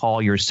place a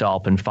call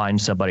yourself and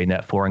find somebody in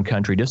that foreign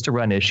country just to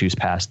run issues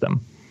past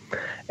them.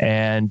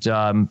 And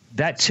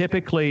that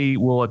typically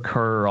will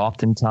occur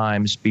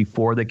oftentimes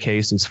before the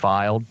case is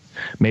filed.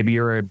 Maybe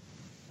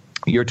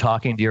you're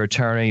talking to your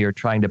attorney, you're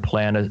trying to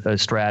plan a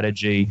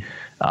strategy.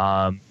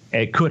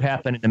 It could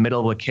happen in the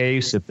middle of a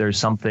case if there's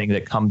something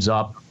that comes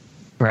up,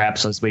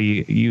 perhaps as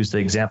we used the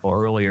example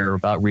earlier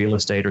about real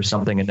estate or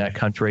something in that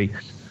country.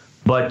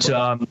 But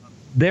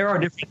there are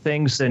different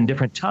things and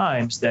different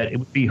times that it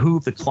would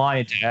behoove the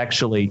client to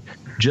actually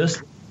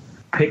just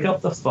pick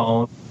up the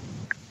phone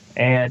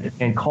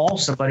and call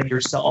somebody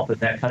yourself in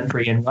that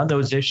country and run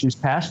those issues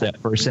past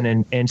that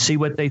person and see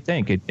what they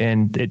think.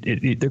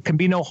 There can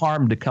be no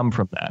harm to come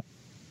from that.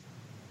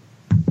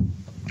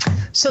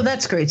 So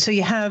that's great. So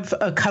you have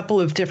a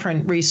couple of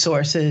different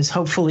resources,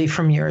 hopefully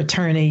from your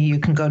attorney. You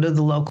can go to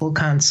the local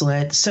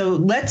consulate. So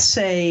let's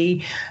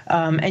say,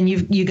 and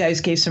you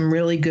guys gave some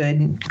really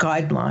good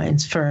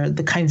guidelines for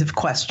the kinds of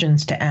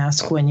questions to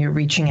ask when you're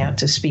reaching out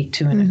to speak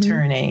to an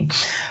attorney.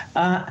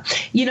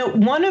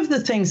 One of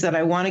the things that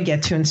I want to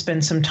get to and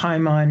spend some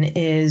time on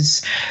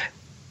is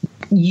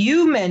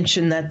You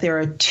mentioned that there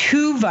are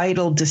two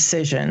vital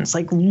decisions,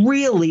 like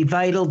really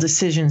vital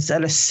decisions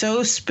that are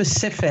so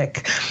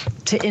specific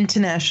to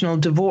international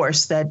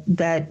divorce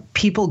that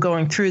people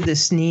going through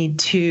this need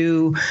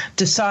to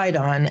decide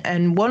on.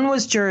 And one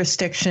was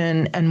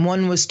jurisdiction and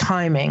one was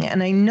timing.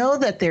 And I know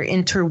that they're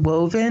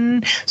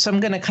interwoven. So I'm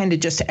going to kind of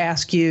just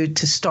ask you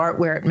to start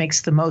where it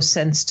makes the most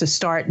sense to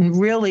start. And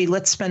really,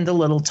 let's spend a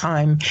little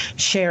time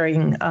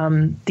sharing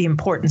the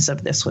importance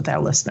of this with our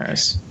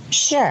listeners.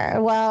 Sure.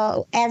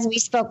 Well, as we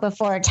spoke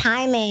before,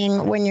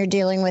 timing when you're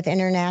dealing with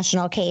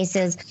international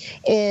cases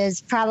is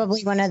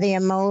probably one of the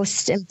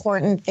most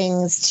important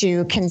things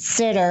to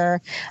consider,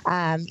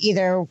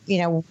 either,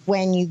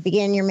 when you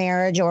begin your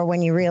marriage or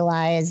when you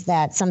realize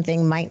that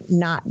something might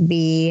not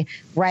be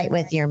right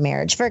with your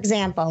marriage. For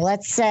example,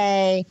 let's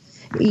say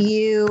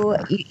you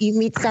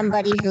meet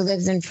somebody who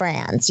lives in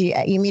France.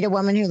 You meet a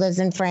woman who lives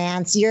in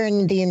France. You're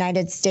in the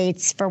United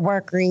States for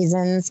work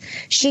reasons.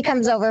 She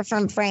comes over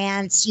from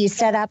France. You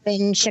set up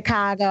in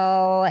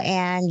Chicago,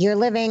 and you're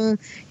living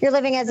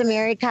as a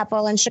married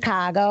couple in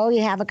Chicago.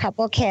 You have a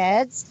couple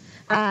kids.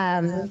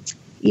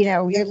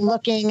 You're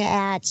looking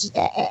at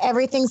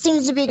everything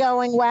seems to be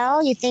going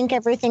well. You think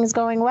everything's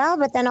going well,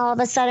 but then all of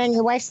a sudden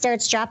your wife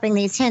starts dropping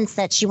these hints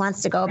that she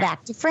wants to go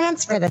back to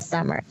France for the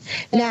summer.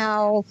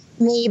 Now,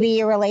 maybe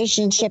your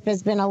relationship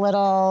has been a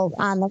little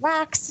on the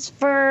rocks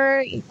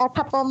for a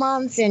couple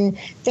months and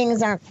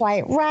things aren't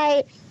quite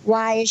right.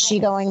 Why is she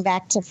going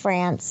back to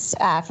France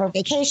for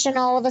vacation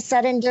all of a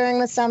sudden during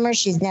the summer?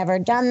 She's never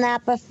done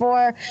that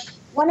before.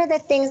 One of the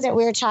things that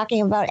we were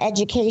talking about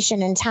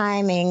education and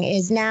timing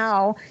is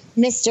now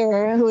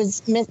Mr. who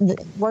is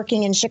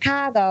working in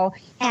Chicago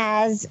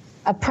has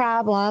a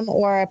problem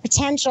or a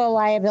potential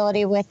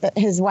liability with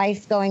his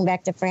wife going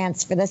back to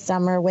France for the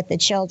summer with the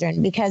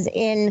children. Because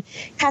in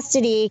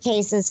custody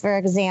cases, for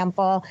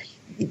example,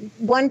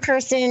 one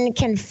person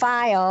can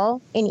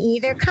file in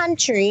either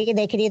country.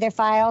 They could either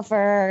file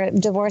for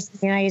divorce in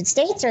the United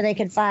States or they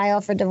could file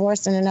for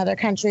divorce in another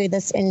country,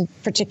 this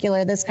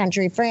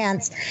country,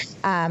 France.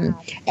 And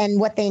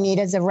what they need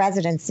is a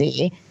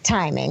residency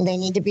timing. They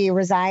need to be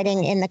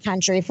residing in the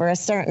country for a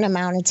certain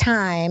amount of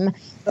time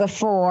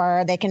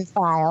before they can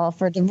file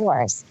for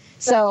divorce.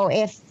 So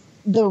if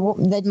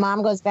the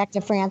mom goes back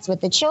to France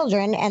with the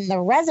children and the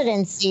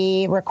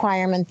residency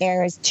requirement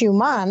there is 2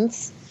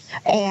 months,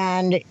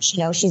 and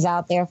she's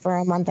out there for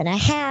a month and a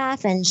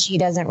half and she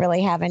doesn't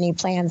really have any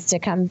plans to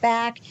come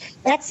back,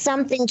 that's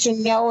something to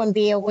know and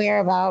be aware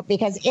about,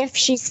 because if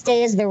she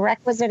stays the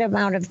requisite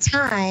amount of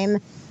time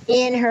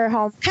in her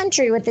home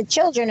country with the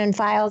children and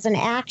files an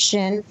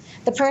action,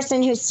 the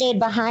person who stayed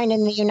behind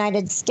in the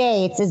United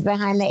States is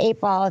behind the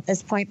 8 ball at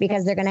this point,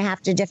 because they're going to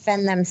have to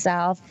defend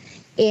themselves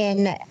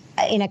in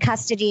a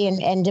custody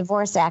and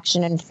divorce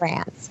action in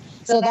France.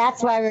 So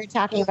that's why we were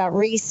talking about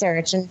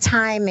research and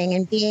timing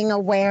and being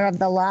aware of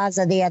the laws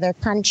of the other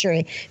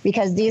country,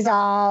 because these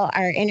all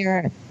are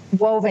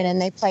interwoven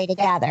and they play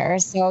together.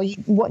 So you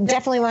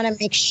definitely want to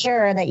make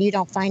sure that you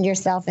don't find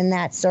yourself in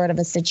that sort of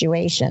a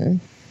situation.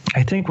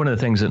 I think one of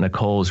the things that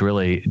Nicole's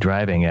really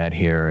driving at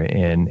here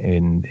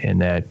in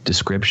that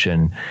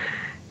description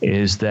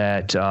is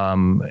that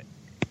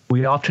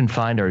we often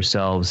find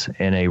ourselves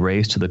in a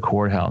race to the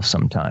courthouse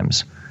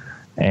sometimes.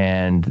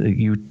 And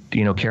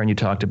Karen, you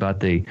talked about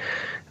the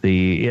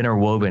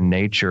interwoven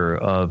nature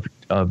of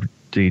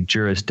the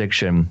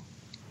jurisdiction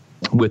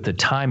with the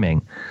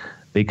timing,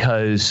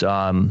 because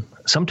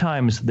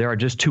sometimes there are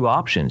just two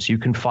options. You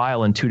can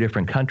file in two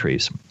different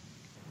countries.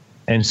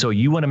 And so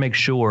you want to make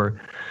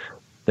sure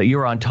that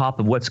you're on top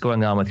of what's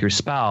going on with your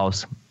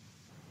spouse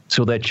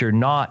so that you're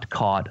not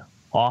caught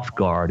off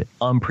guard,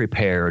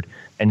 unprepared,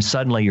 and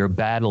suddenly you're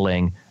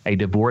battling a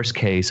divorce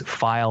case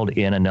filed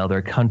in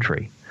another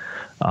country.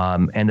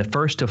 And the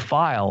first to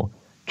file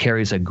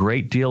carries a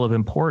great deal of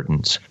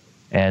importance.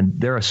 And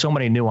there are so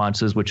many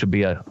nuances, which would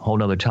be a whole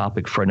nother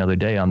topic for another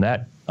day on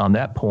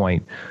that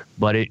point.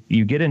 But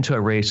you get into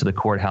a race to the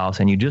courthouse,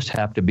 and you just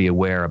have to be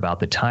aware about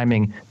the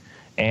timing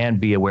and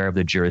be aware of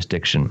the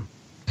jurisdiction.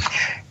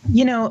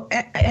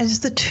 As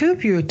the two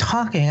of you are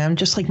talking, I'm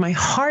just like, my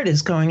heart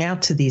is going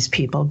out to these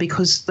people,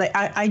 because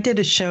I did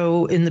a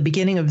show in the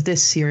beginning of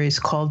this series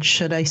called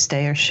Should I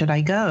Stay or Should I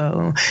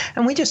Go?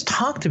 And we just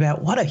talked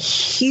about what a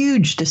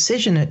huge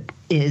decision it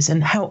is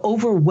and how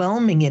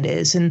overwhelming it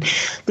is. And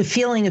the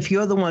feeling, if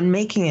you're the one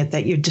making it,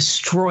 that you're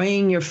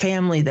destroying your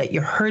family, that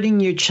you're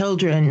hurting your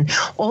children,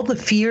 all the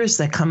fears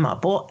that come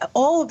up,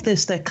 all of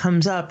this that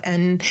comes up.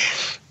 And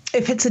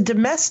if it's a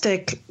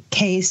domestic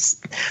case,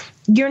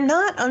 you're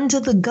not under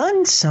the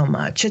gun so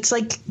much. It's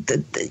like,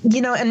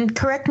 and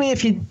correct me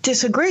if you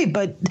disagree,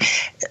 but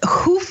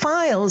who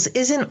files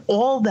isn't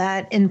all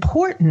that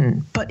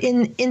important. But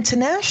in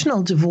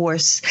international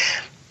divorce,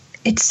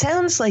 it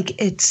sounds like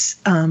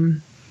it's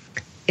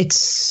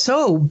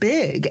so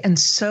big and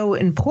so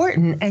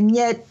important, and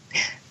yet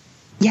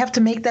you have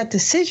to make that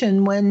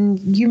decision when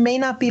you may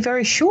not be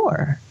very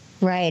sure.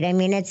 Right. I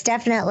mean, it's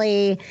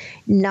definitely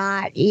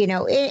not, in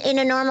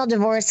a normal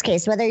divorce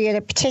case, whether you're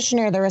the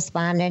petitioner or the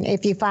respondent,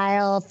 if you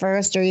file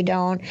first or you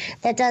don't,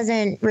 that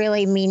doesn't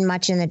really mean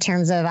much in the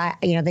terms of,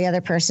 the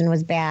other person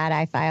was bad,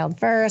 I filed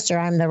first, or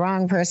I'm the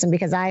wrong person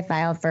because I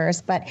filed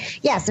first. But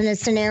yes, in a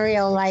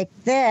scenario like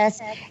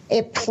this,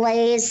 it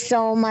plays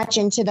so much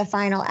into the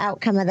final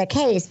outcome of the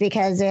case,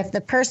 because if the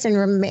person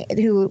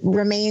who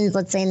remains,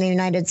 let's say, in the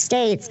United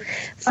States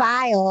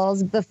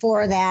files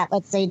before that,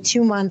 let's say,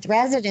 2-month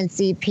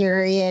residency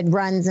period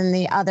runs in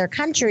the other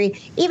country,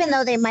 even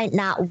though they might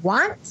not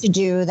want to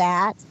do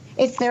that,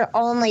 it's their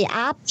only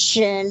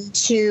option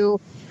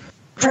to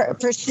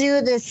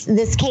pursue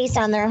this case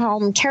on their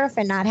home turf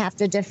and not have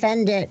to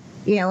defend it,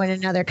 in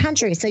another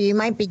country. So you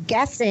might be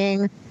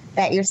guessing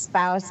that your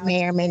spouse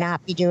may or may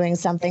not be doing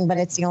something, but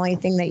it's the only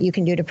thing that you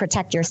can do to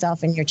protect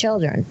yourself and your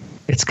children.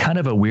 It's kind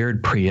of a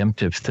weird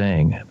preemptive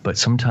thing, but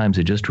sometimes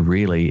it just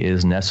really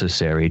is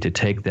necessary to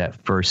take that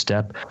first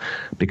step,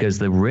 because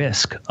the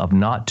risk of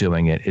not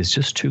doing it is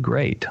just too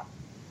great.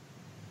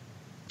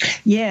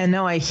 Yeah,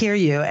 no, I hear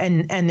you.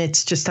 And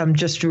it's just, I'm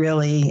just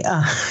really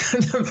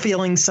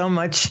feeling so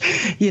much,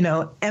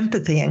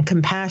 empathy and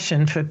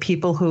compassion for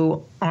people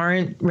who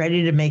aren't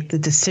ready to make the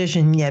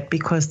decision yet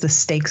because the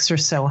stakes are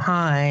so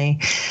high.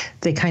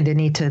 They kind of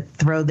need to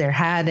throw their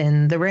hat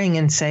in the ring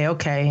and say,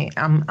 okay,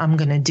 I'm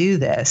going to do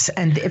this.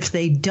 And if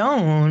they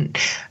don't,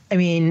 I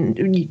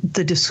mean,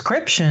 the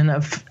description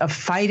of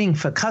fighting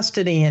for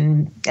custody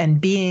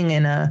and being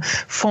in a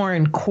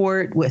foreign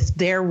court with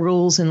their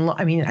rules and law,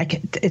 I mean,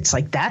 it's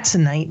like that's a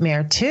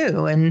nightmare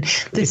too. And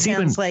this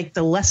sounds like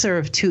the lesser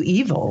of two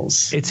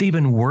evils. It's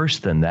even worse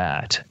than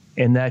that,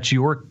 in that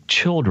your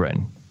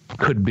children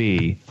could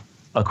be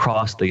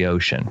across the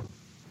ocean.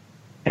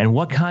 And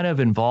what kind of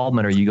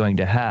involvement are you going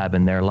to have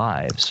in their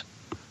lives?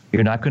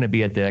 You're not going to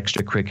be at the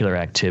extracurricular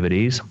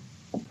activities.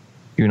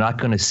 You're not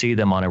going to see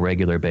them on a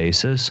regular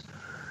basis.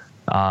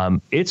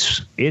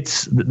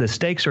 The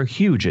stakes are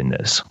huge in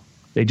this.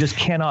 They just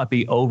cannot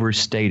be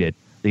overstated,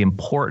 the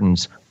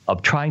importance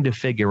of trying to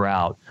figure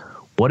out,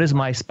 what is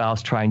my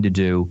spouse trying to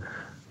do?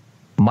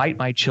 Might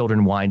my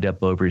children wind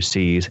up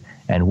overseas?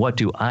 And what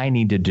do I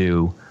need to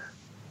do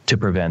to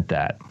prevent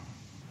that?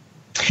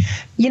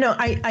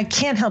 I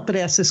can't help but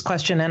ask this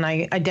question, and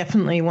I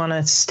definitely want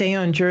to stay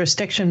on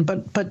jurisdiction,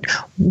 but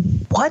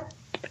what,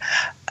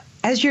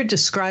 as you're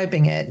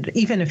describing it,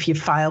 even if you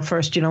file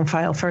first, you don't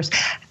file first,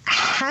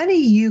 how do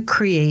you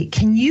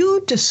can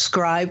you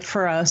describe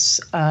for us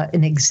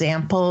an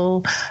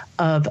example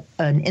of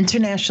an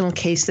international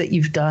case that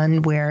you've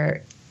done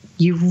where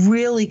you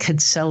really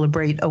could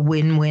celebrate a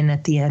win-win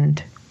at the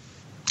end?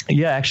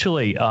 Yeah,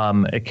 actually,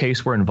 a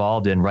case we're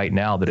involved in right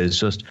now that is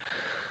just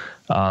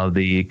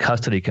the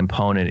custody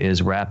component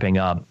is wrapping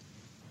up.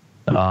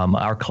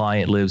 Our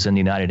client lives in the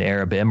United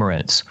Arab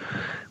Emirates,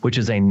 which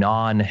is a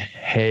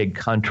non-Hague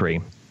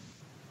country.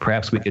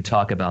 Perhaps we could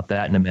talk about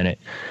that in a minute.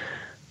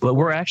 But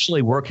we're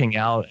actually working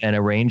out an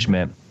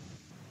arrangement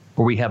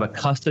where we have a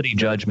custody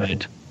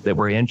judgment that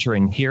we're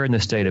entering here in the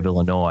state of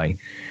Illinois.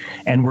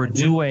 And we're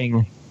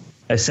doing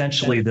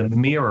essentially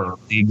the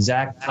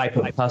exact type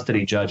of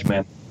custody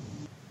judgment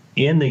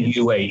in the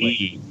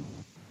UAE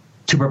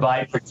to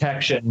provide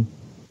protection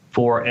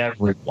for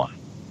everyone.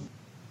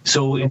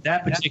 So in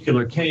that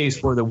particular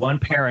case, where the one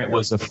parent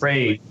was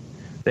afraid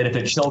that if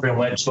the children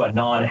went to a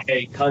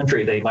non-Hague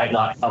country, they might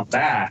not come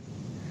back,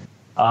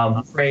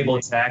 we're able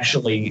to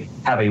actually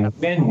have a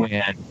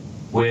win-win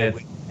with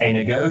a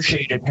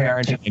negotiated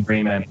parenting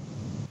agreement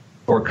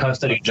or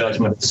custody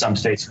judgment, as some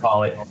states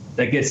call it,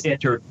 that gets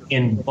entered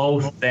in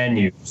both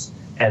venues.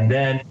 And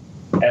then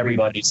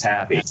everybody's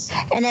happy.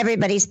 And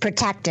everybody's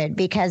protected,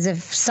 because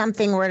if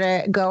something were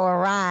to go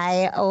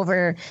awry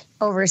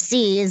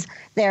overseas,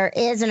 there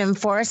is an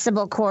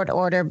enforceable court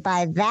order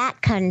by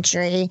that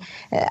country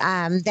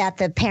that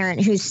the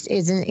parent who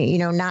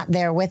isn't, not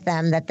there with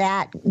them,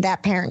 that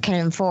parent can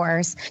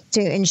enforce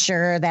to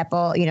ensure that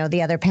both,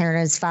 the other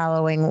parent is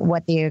following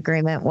what the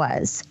agreement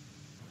was.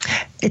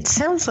 It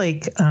sounds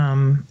like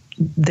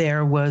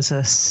there was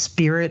a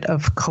spirit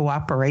of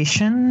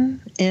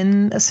cooperation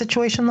in a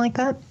situation like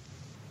that.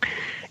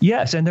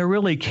 Yes, and there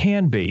really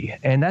can be.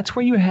 And that's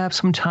where you have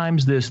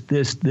sometimes this,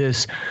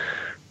 there's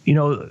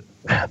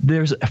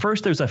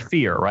a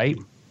fear, right?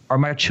 Are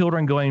my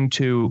children going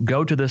to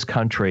go to this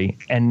country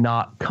and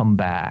not come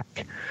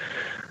back?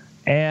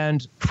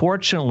 And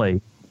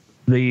fortunately,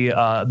 the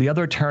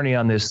other attorney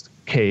on this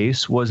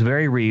case was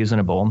very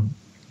reasonable,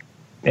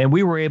 and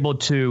we were able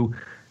to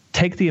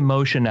take the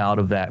emotion out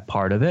of that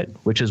part of it,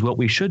 which is what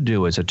we should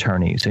do as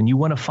attorneys. And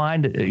your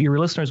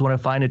listeners want to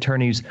find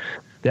attorneys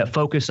that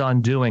focus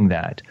on doing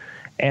that.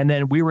 And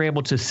then we were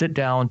able to sit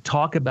down,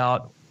 talk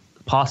about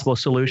possible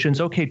solutions.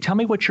 Okay, tell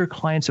me what your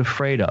client's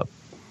afraid of.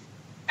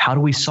 How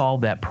do we solve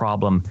that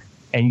problem?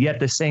 And yet at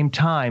the same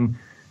time,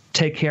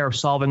 take care of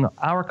solving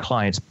our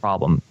client's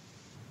problem,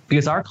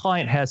 because our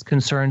client has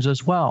concerns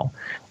as well.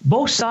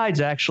 Both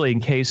sides actually in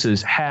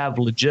cases have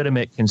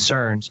legitimate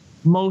concerns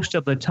most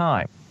of the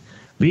time.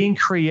 Being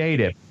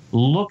creative,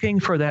 looking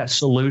for that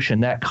solution,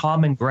 that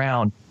common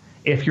ground,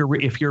 if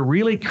you're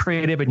really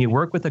creative and you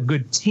work with a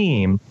good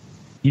team,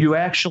 you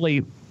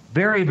actually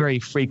very, very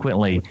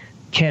frequently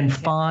can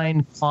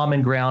find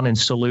common ground and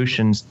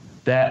solutions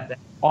that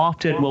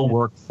often will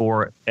work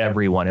for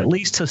everyone, at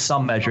least to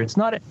some measure. It's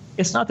not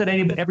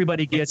that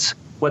everybody gets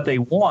what they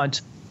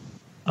want.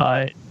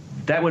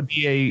 That would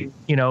be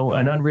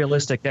an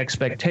unrealistic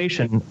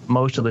expectation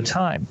most of the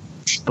time.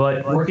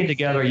 But working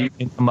together, you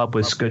can come up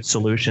with good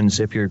solutions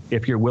if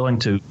you're willing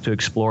to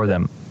explore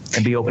them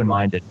and be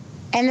open-minded.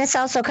 And this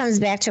also comes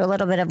back to a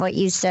little bit of what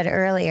you said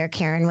earlier,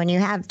 Karen. When you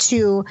have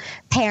two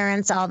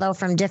parents, although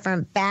from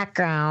different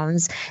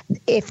backgrounds,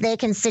 if they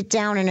can sit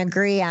down and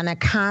agree on a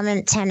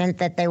common tenet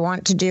that they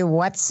want to do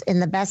what's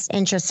in the best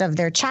interest of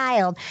their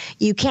child,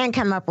 you can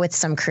come up with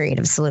some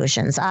creative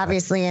solutions.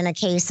 Obviously, in a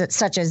case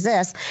such as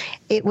this,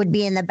 it would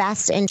be in the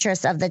best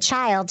interest of the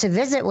child to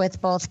visit with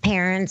both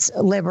parents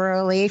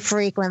liberally,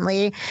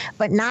 frequently,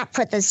 but not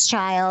put this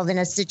child in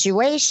a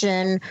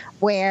situation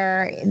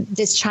where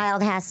this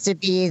child has to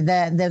be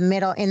in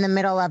the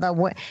middle of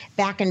a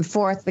back and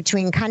forth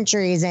between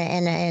countries,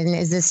 and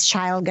is this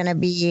child going to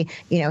be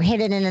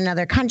hidden in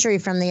another country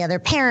from the other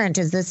parent?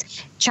 Is this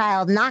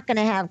child not going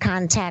to have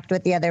contact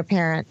with the other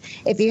parent?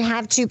 If you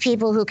have two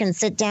people who can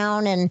sit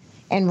down and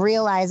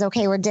realize,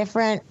 okay, we're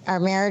different, our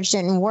marriage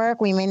didn't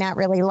work, we may not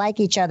really like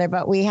each other,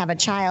 but we have a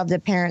child to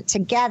parent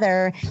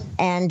together,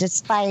 and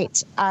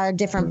despite our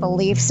different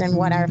beliefs and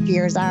what our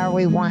fears are,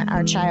 we want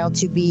our child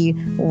to be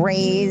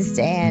raised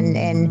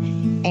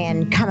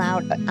and come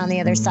out on the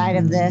other side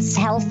of this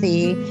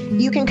healthy.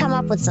 You can come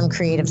up with some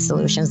creative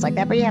solutions like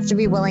that, but you have to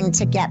be willing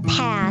to get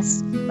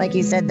past, like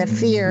you said, the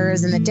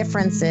fears and the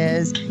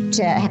differences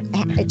to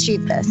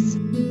achieve this.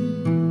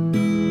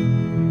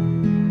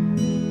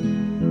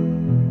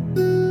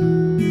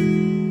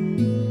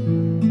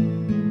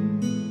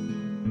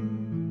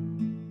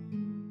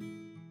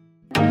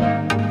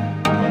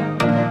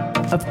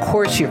 Of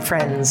course, your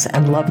friends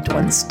and loved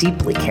ones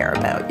deeply care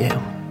about you.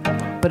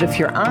 But if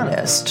you're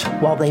honest,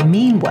 while they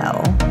mean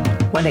well,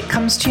 when it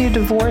comes to your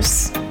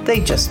divorce, they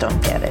just don't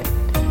get it.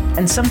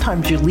 And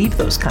sometimes you leave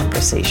those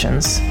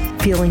conversations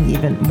feeling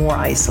even more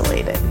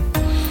isolated.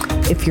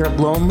 If you're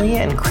lonely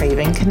and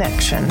craving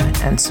connection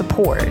and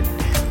support,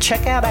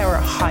 check out our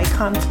High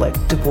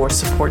Conflict Divorce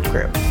Support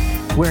Group.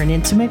 We're an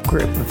intimate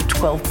group of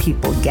 12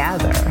 people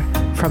gather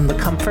from the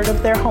comfort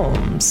of their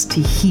homes to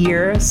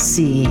hear,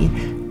 see,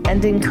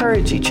 and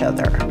encourage each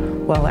other,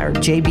 while our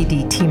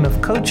JBD team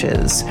of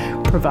coaches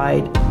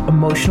provide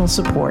emotional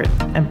support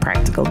and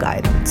practical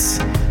guidance.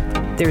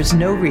 There's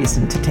no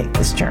reason to take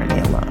this journey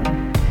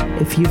alone.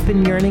 If you've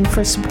been yearning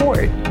for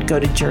support, go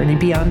to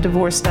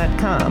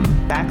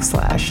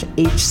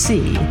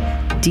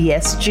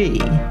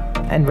JourneyBeyondDivorce.com/HCDSG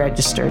and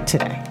register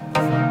today.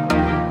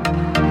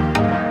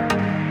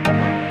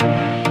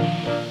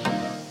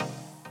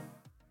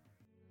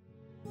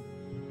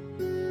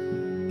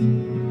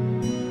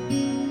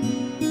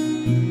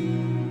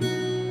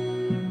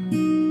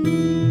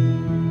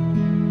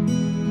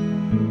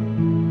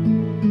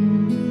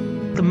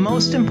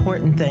 Most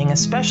important thing,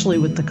 especially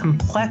with the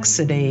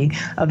complexity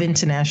of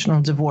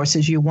international divorce,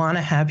 is you want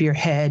to have your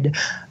head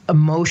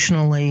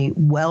emotionally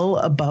well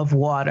above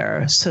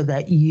water so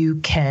that you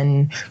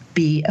can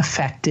be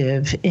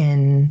effective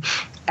in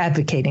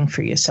advocating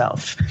for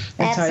yourself.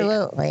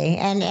 Absolutely.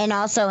 And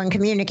also in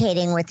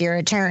communicating with your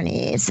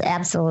attorneys.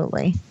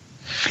 Absolutely.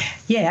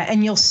 Yeah.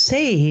 And you'll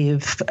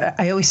save,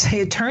 I always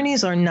say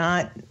attorneys are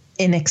not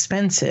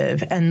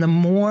inexpensive, and the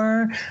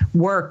more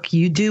work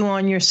you do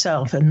on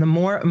yourself and the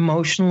more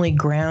emotionally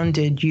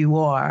grounded you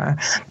are,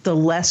 the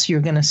less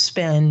you're going to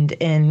spend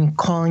in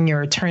calling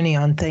your attorney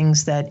on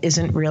things that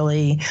isn't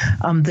really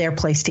their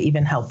place to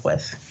even help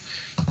with,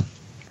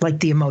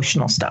 like the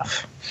emotional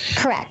stuff.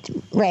 Correct.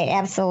 Right.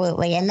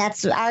 Absolutely. And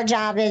that's our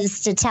job, is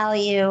to tell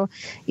you,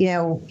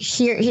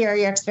 here are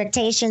your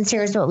expectations.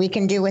 Here's what we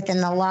can do within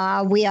the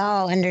law. We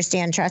all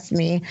understand, trust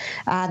me,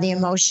 the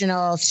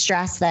emotional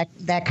stress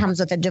that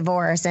comes with a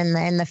divorce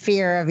and the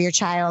fear of your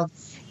child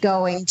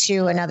going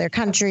to another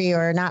country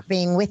or not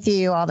being with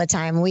you all the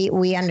time.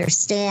 We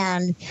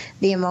understand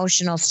the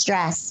emotional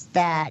stress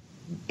that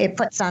it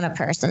puts on a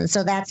person.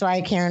 So that's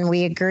why, Karen,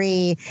 we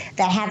agree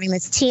that having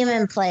this team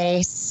in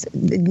place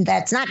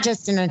that's not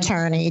just an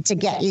attorney to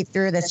get you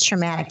through this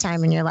traumatic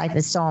time in your life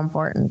is so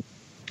important.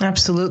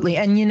 Absolutely.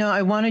 And,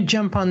 I want to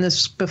jump on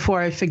this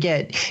before I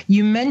forget.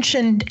 You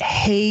mentioned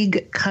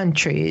Hague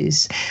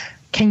countries.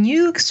 Can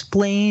you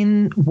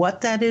explain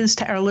what that is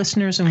to our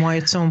listeners and why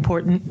it's so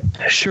important?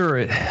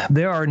 Sure.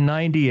 There are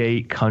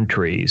 98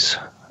 countries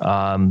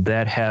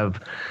that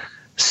have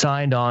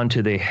signed on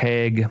to the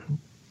Hague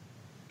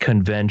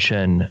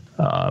Convention,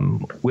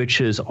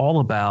 which is all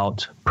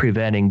about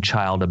preventing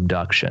child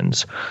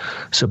abductions.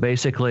 So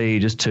basically,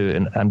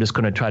 I'm just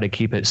going to try to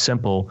keep it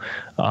simple.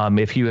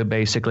 If you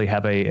basically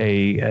have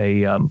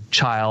a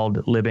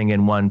child living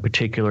in one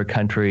particular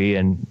country,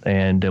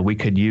 and we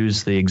could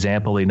use the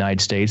example of the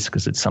United States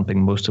because it's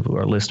something most of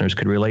our listeners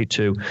could relate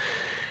to,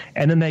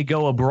 and then they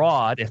go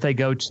abroad, if they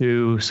go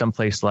to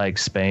someplace like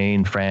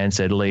Spain,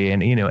 France, Italy,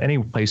 and any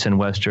place in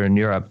Western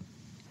Europe,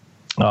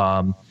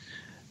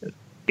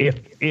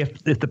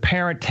 If the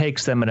parent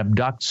takes them and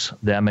abducts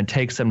them and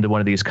takes them to one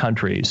of these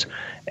countries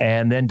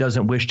and then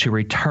doesn't wish to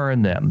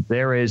return them,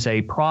 there is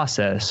a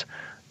process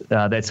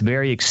that's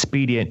very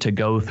expedient to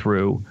go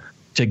through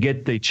to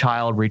get the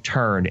child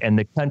returned. And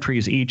the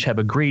countries each have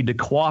agreed to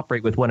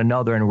cooperate with one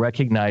another in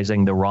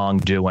recognizing the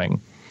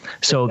wrongdoing.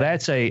 So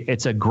it's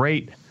a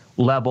great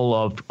level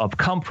of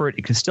comfort.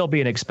 It can still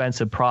be an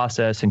expensive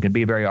process and can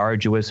be very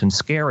arduous and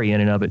scary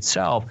in and of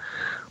itself.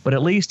 But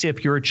at least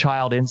if your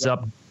child ends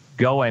up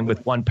going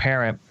with one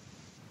parent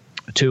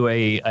to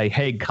a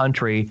Hague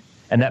country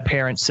and that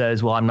parent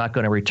says, well, I'm not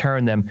going to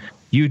return them,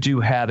 you do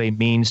have a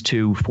means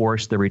to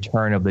force the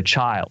return of the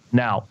child.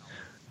 Now,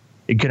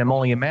 you can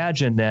only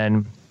imagine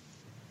then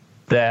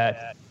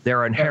that there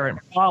are inherent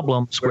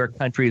problems where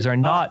countries are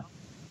not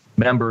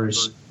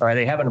members or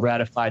they haven't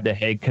ratified the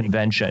Hague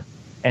Convention.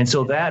 And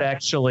so that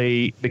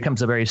actually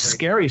becomes a very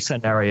scary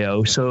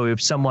scenario. So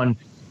if someone,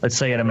 let's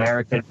say an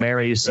American,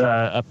 marries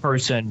a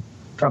person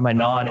from a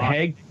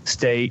non-Hague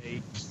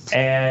state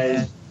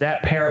and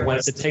that parent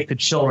wants to take the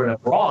children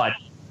abroad,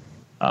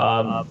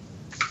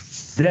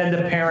 then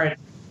the parent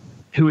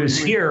who is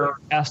here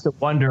has to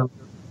wonder,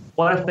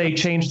 what if they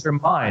change their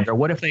mind? Or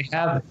what if they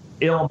have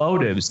ill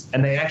motives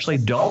and they actually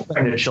don't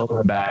bring the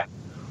children back?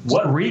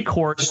 What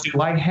recourse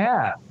do I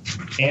have?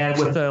 And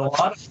with a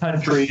lot of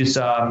countries,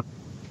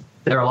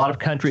 there are a lot of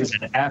countries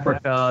in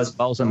Africa as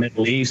well as the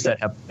Middle East that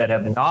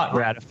have not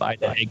ratified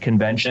the Hague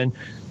Convention.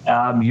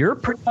 You're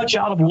pretty much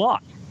out of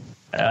luck.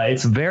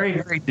 It's very,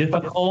 very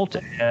difficult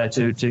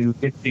to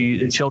get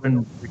the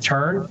children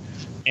returned.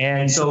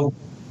 And so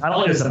not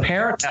only does the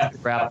parent have to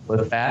grapple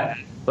with that,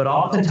 but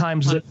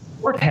oftentimes the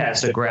court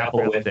has to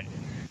grapple with it.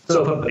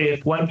 So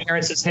if one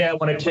parent says, hey, I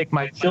want to take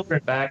my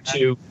children back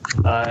to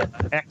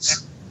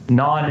X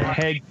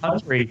non-Hague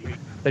country,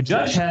 the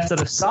judge has to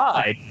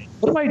decide,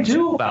 what do I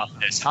do about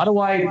this? How do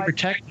I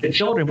protect the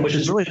children, which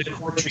is really the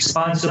court's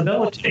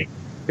responsibility?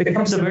 It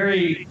becomes a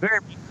very, very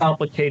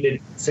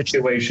complicated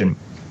situation.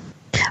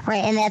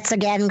 Right. And that's,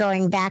 again,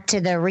 going back to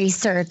the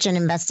research and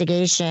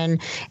investigation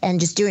and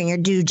just doing your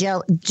due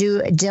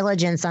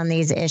diligence on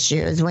these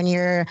issues. When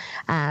you're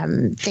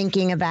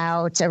thinking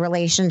about a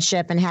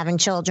relationship and having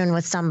children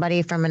with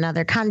somebody from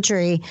another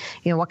country,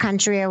 what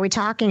country are we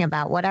talking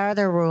about? What are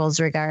their rules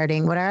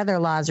regarding? What are their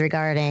laws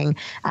regarding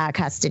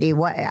custody?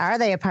 What are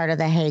they a part of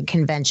the Hague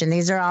Convention?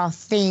 These are all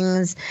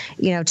things,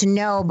 to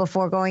know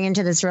before going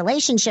into this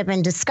relationship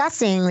and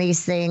discussing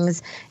these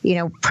things,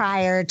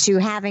 prior to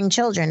having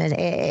children.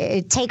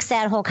 It takes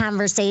that whole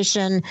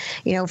conversation,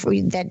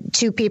 that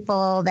two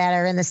people that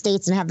are in the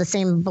States and have the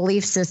same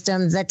belief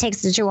systems, that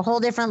takes it to a whole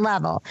different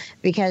level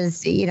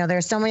because,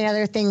 there's so many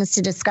other things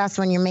to discuss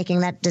when you're making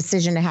that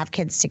decision to have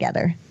kids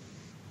together.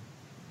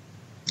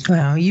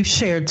 Wow, you've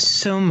shared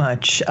so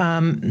much.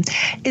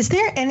 Is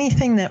there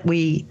anything that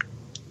we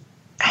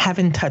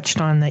haven't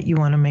touched on that you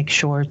want to make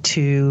sure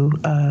to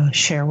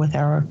share with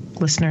our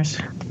listeners?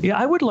 Yeah,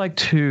 I would like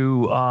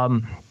to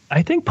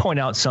I think point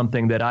out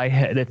something that I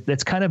had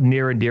that's kind of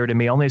near and dear to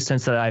me, only in the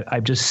sense that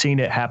I've just seen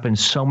it happen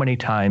so many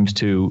times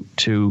to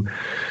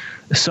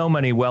so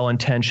many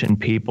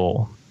well-intentioned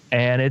people.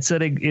 And it's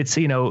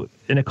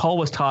Nicole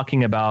was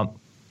talking about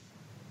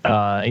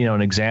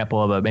an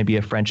example of maybe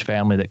a French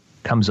family that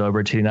comes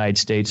over to the United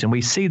States, and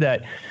we see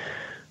that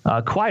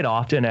quite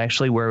often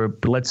actually, where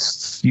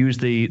let's use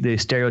the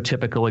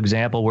stereotypical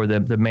example where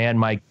the man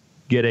might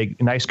get a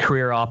nice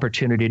career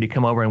opportunity to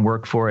come over and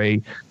work for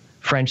a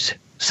French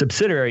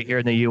subsidiary here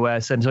in the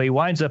U.S. And so he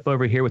winds up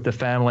over here with the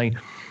family.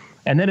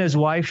 And then his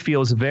wife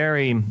feels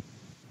very,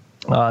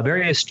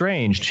 very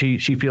estranged. She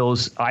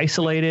feels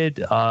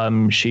isolated.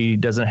 She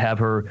doesn't have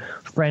her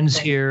friends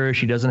here.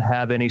 She doesn't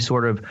have any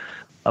sort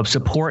of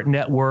support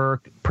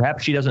network.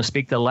 Perhaps she doesn't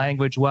speak the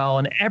language well.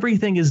 And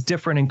everything is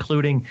different,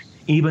 including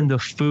even the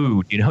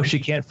food. She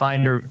can't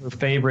find her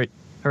favorite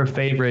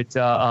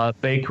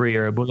bakery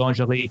or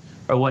boulangerie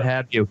or what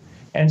have you.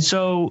 And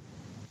so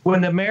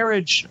when the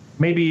marriage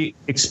maybe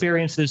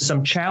experiences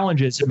some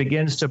challenges, it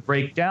begins to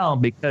break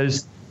down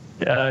because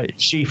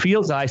she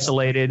feels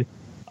isolated.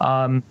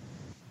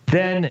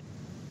 Then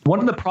one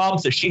of the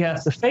problems that she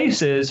has to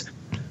face is,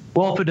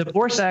 well, if a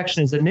divorce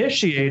action is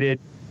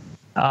initiated,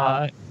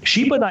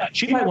 she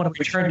might want to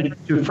return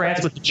to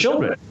France with the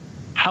children.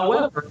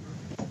 However,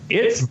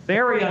 it's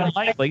very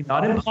unlikely,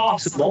 not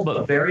impossible,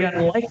 but very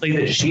unlikely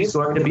that she's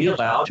going to be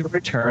allowed to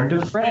return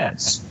to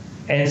France.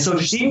 And so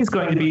she's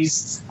going to be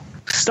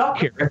stuck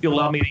here, if you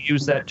allow me to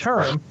use that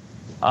term,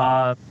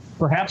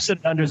 perhaps in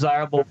an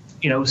undesirable,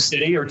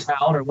 city or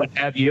town or what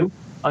have you,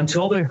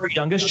 until her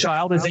youngest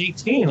child is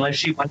 18, unless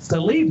she wants to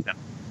leave them.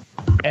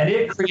 And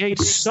it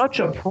creates such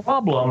a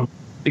problem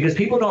because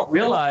people don't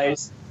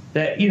realize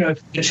that,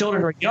 if the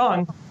children are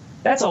young,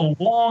 that's a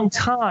long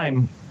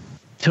time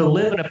to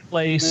live in a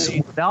place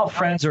without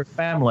friends or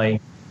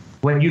family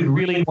when you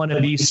really want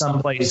to be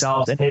someplace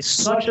else. And it's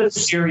such a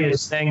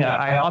serious thing.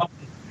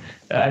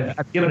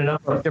 I've given a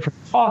number of different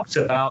talks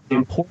about the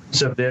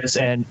importance of this.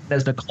 And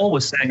as Nicole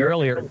was saying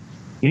earlier,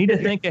 you need to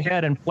think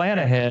ahead and plan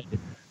ahead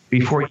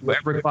before you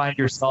ever find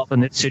yourself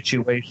in this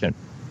situation.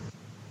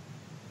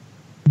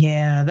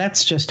 Yeah,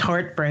 that's just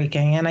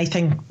heartbreaking. And I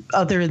think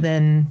other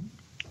than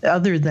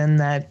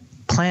that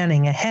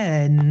planning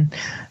ahead,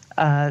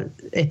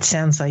 it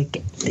sounds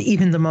like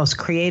even the most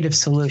creative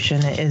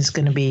solution is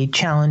going to be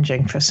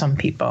challenging for some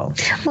people.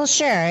 Well,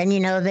 sure. And,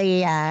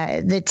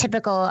 the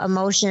typical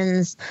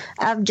emotions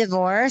of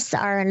divorce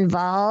are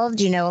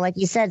involved. Like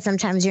you said,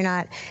 sometimes you're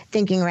not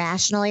thinking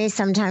rationally.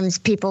 Sometimes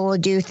people will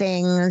do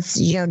things,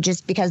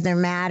 just because they're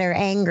mad or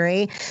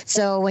angry.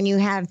 So when you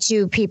have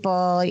two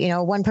people,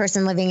 one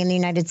person living in the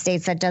United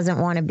States that doesn't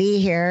want to be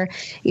here,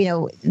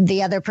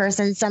 the other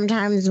person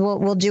sometimes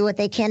will do what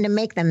they can to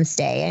make them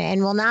stay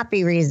and will not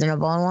be reasonable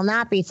and will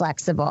not be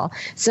flexible.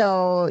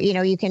 So,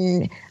 you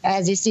can,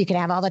 as you see, you can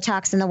have all the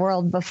talks in the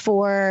world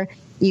before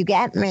you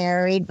get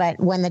married, but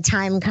when the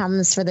time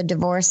comes for the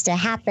divorce to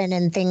happen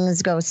and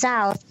things go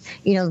south,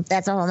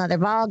 that's a whole nother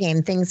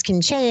ballgame. Things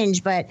can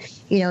change, but,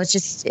 it's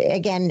just,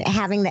 again,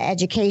 having the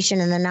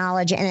education and the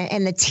knowledge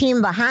and the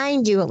team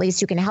behind you, at least,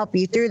 who can help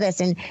you through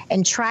this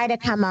and try to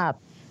come up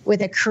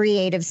with a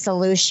creative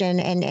solution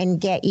and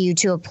get you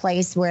to a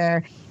place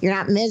where you're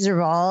not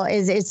miserable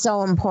is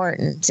so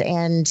important.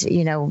 And,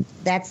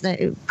 that's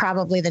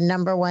probably the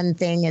number one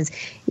thing is,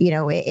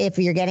 if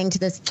you're getting to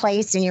this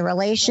place in your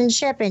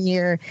relationship and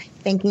you're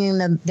thinking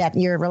that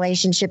your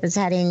relationship is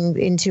heading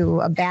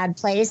into a bad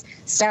place,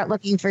 start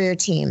looking for your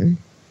team.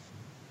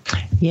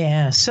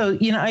 Yeah. So,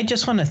 I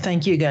just want to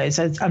thank you guys.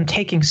 I'm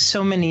taking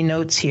so many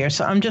notes here.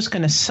 So I'm just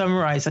going to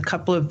summarize a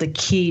couple of the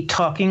key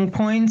talking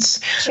points.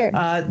 Sure.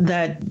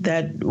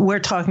 That we're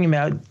talking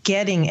about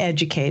getting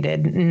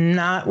educated,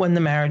 not when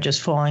the marriage is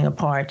falling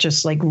apart,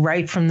 just like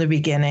right from the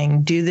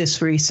beginning. Do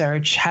this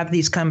research, have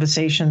these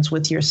conversations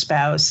with your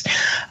spouse,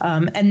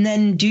 and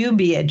then do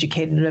be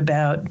educated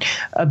about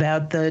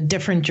the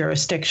different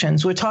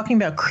jurisdictions. We're talking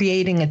about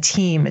creating a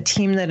team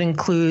that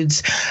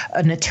includes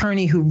an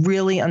attorney who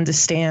really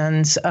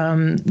understands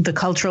the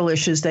cultural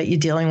issues that you're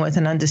dealing with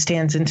and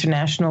understands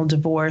international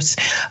divorce,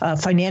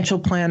 financial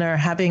planner,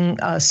 having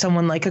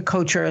someone like a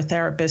coach or a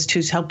therapist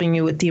who's helping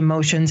you with the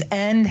emotions,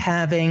 and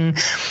having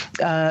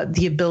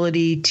the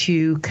ability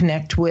to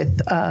connect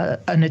with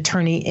an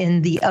attorney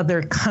in the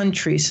other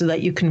country so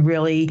that you can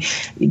really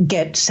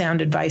get sound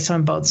advice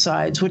on both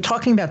sides. We're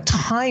talking about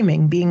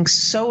timing being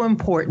so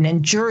important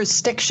and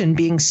jurisdiction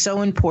being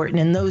so important,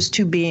 and those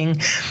two being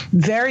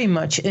very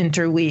much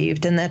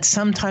interweaved, and that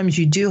sometimes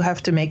you do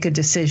have to make a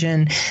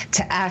decision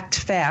to act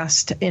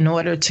fast in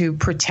order to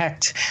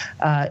protect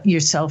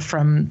yourself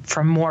from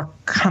more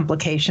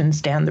complications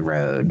down the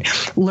road.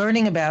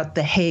 Learning about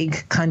the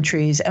Hague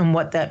countries and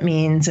what that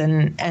means,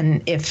 and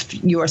if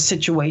your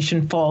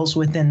situation falls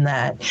within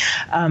that.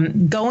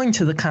 Going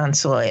to the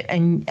consulate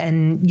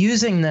and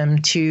using them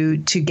to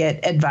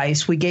get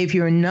advice. We gave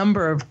you a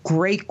number of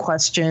great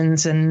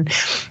questions and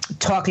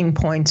talking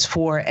points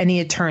for any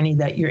attorney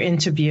that you're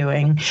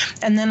interviewing.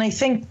 And then I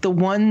think the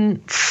one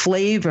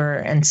flavor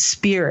and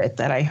spirit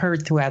that I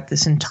heard throughout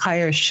this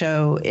entire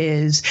show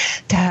is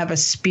to have a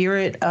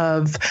spirit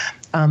of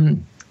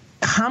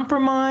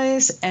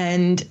compromise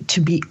and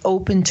to be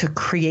open to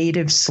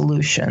creative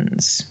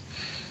solutions.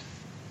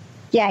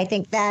 Yeah, I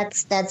think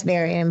that's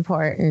very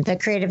important. The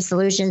creative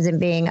solutions and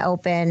being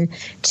open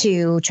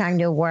to trying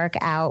to work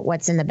out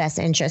what's in the best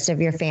interest of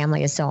your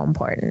family is so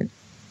important.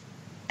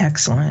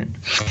 Excellent.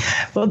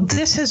 Well,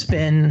 this has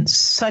been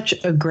such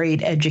a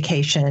great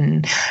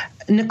education.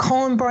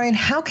 Nicole and Brian,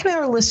 how can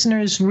our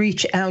listeners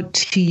reach out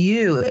to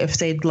you if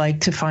they'd like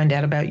to find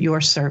out about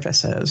your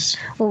services?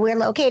 Well, we're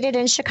located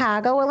in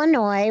Chicago,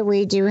 Illinois.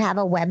 We do have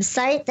a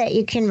website that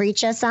you can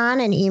reach us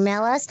on and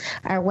email us.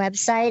 Our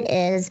website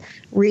is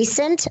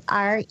recent,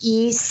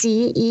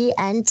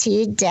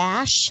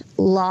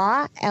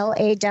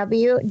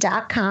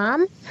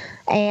 RECENT-law.com.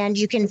 And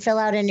you can fill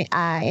out an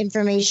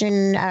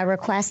information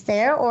request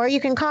there, or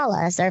you can call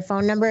us. Our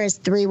phone number is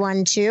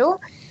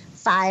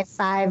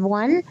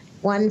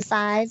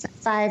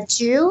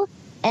 312-551-1552.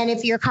 And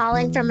if you're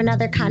calling from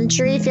another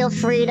country, feel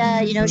free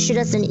to, shoot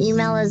us an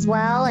email as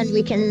well. And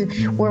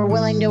we're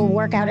willing to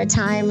work out a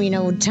time.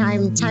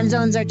 Time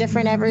zones are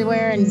different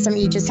everywhere. And some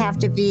you just have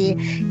to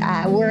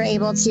we're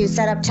able to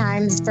set up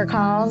times for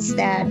calls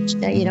that,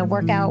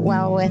 work out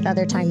well with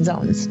other time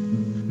zones.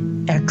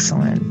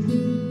 Excellent.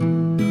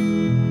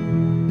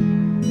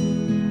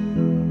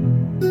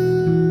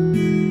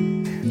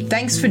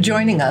 Thanks for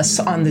joining us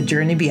on the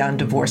Journey Beyond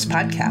Divorce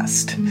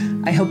podcast.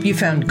 I hope you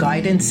found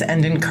guidance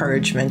and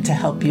encouragement to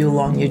help you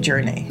along your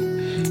journey.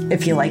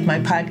 If you like my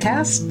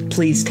podcast,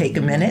 please take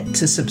a minute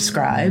to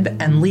subscribe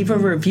and leave a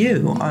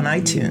review on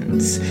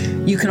iTunes.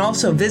 You can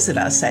also visit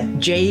us at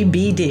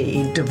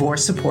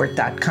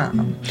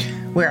jbddivorcesupport.com,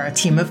 where our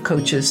team of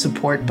coaches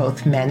support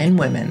both men and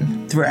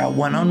women through our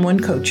one-on-one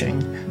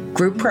coaching,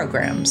 group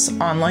programs,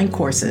 online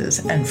courses,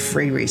 and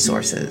free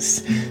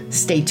resources.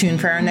 Stay tuned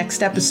for our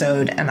next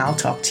episode, and I'll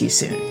talk to you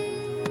soon.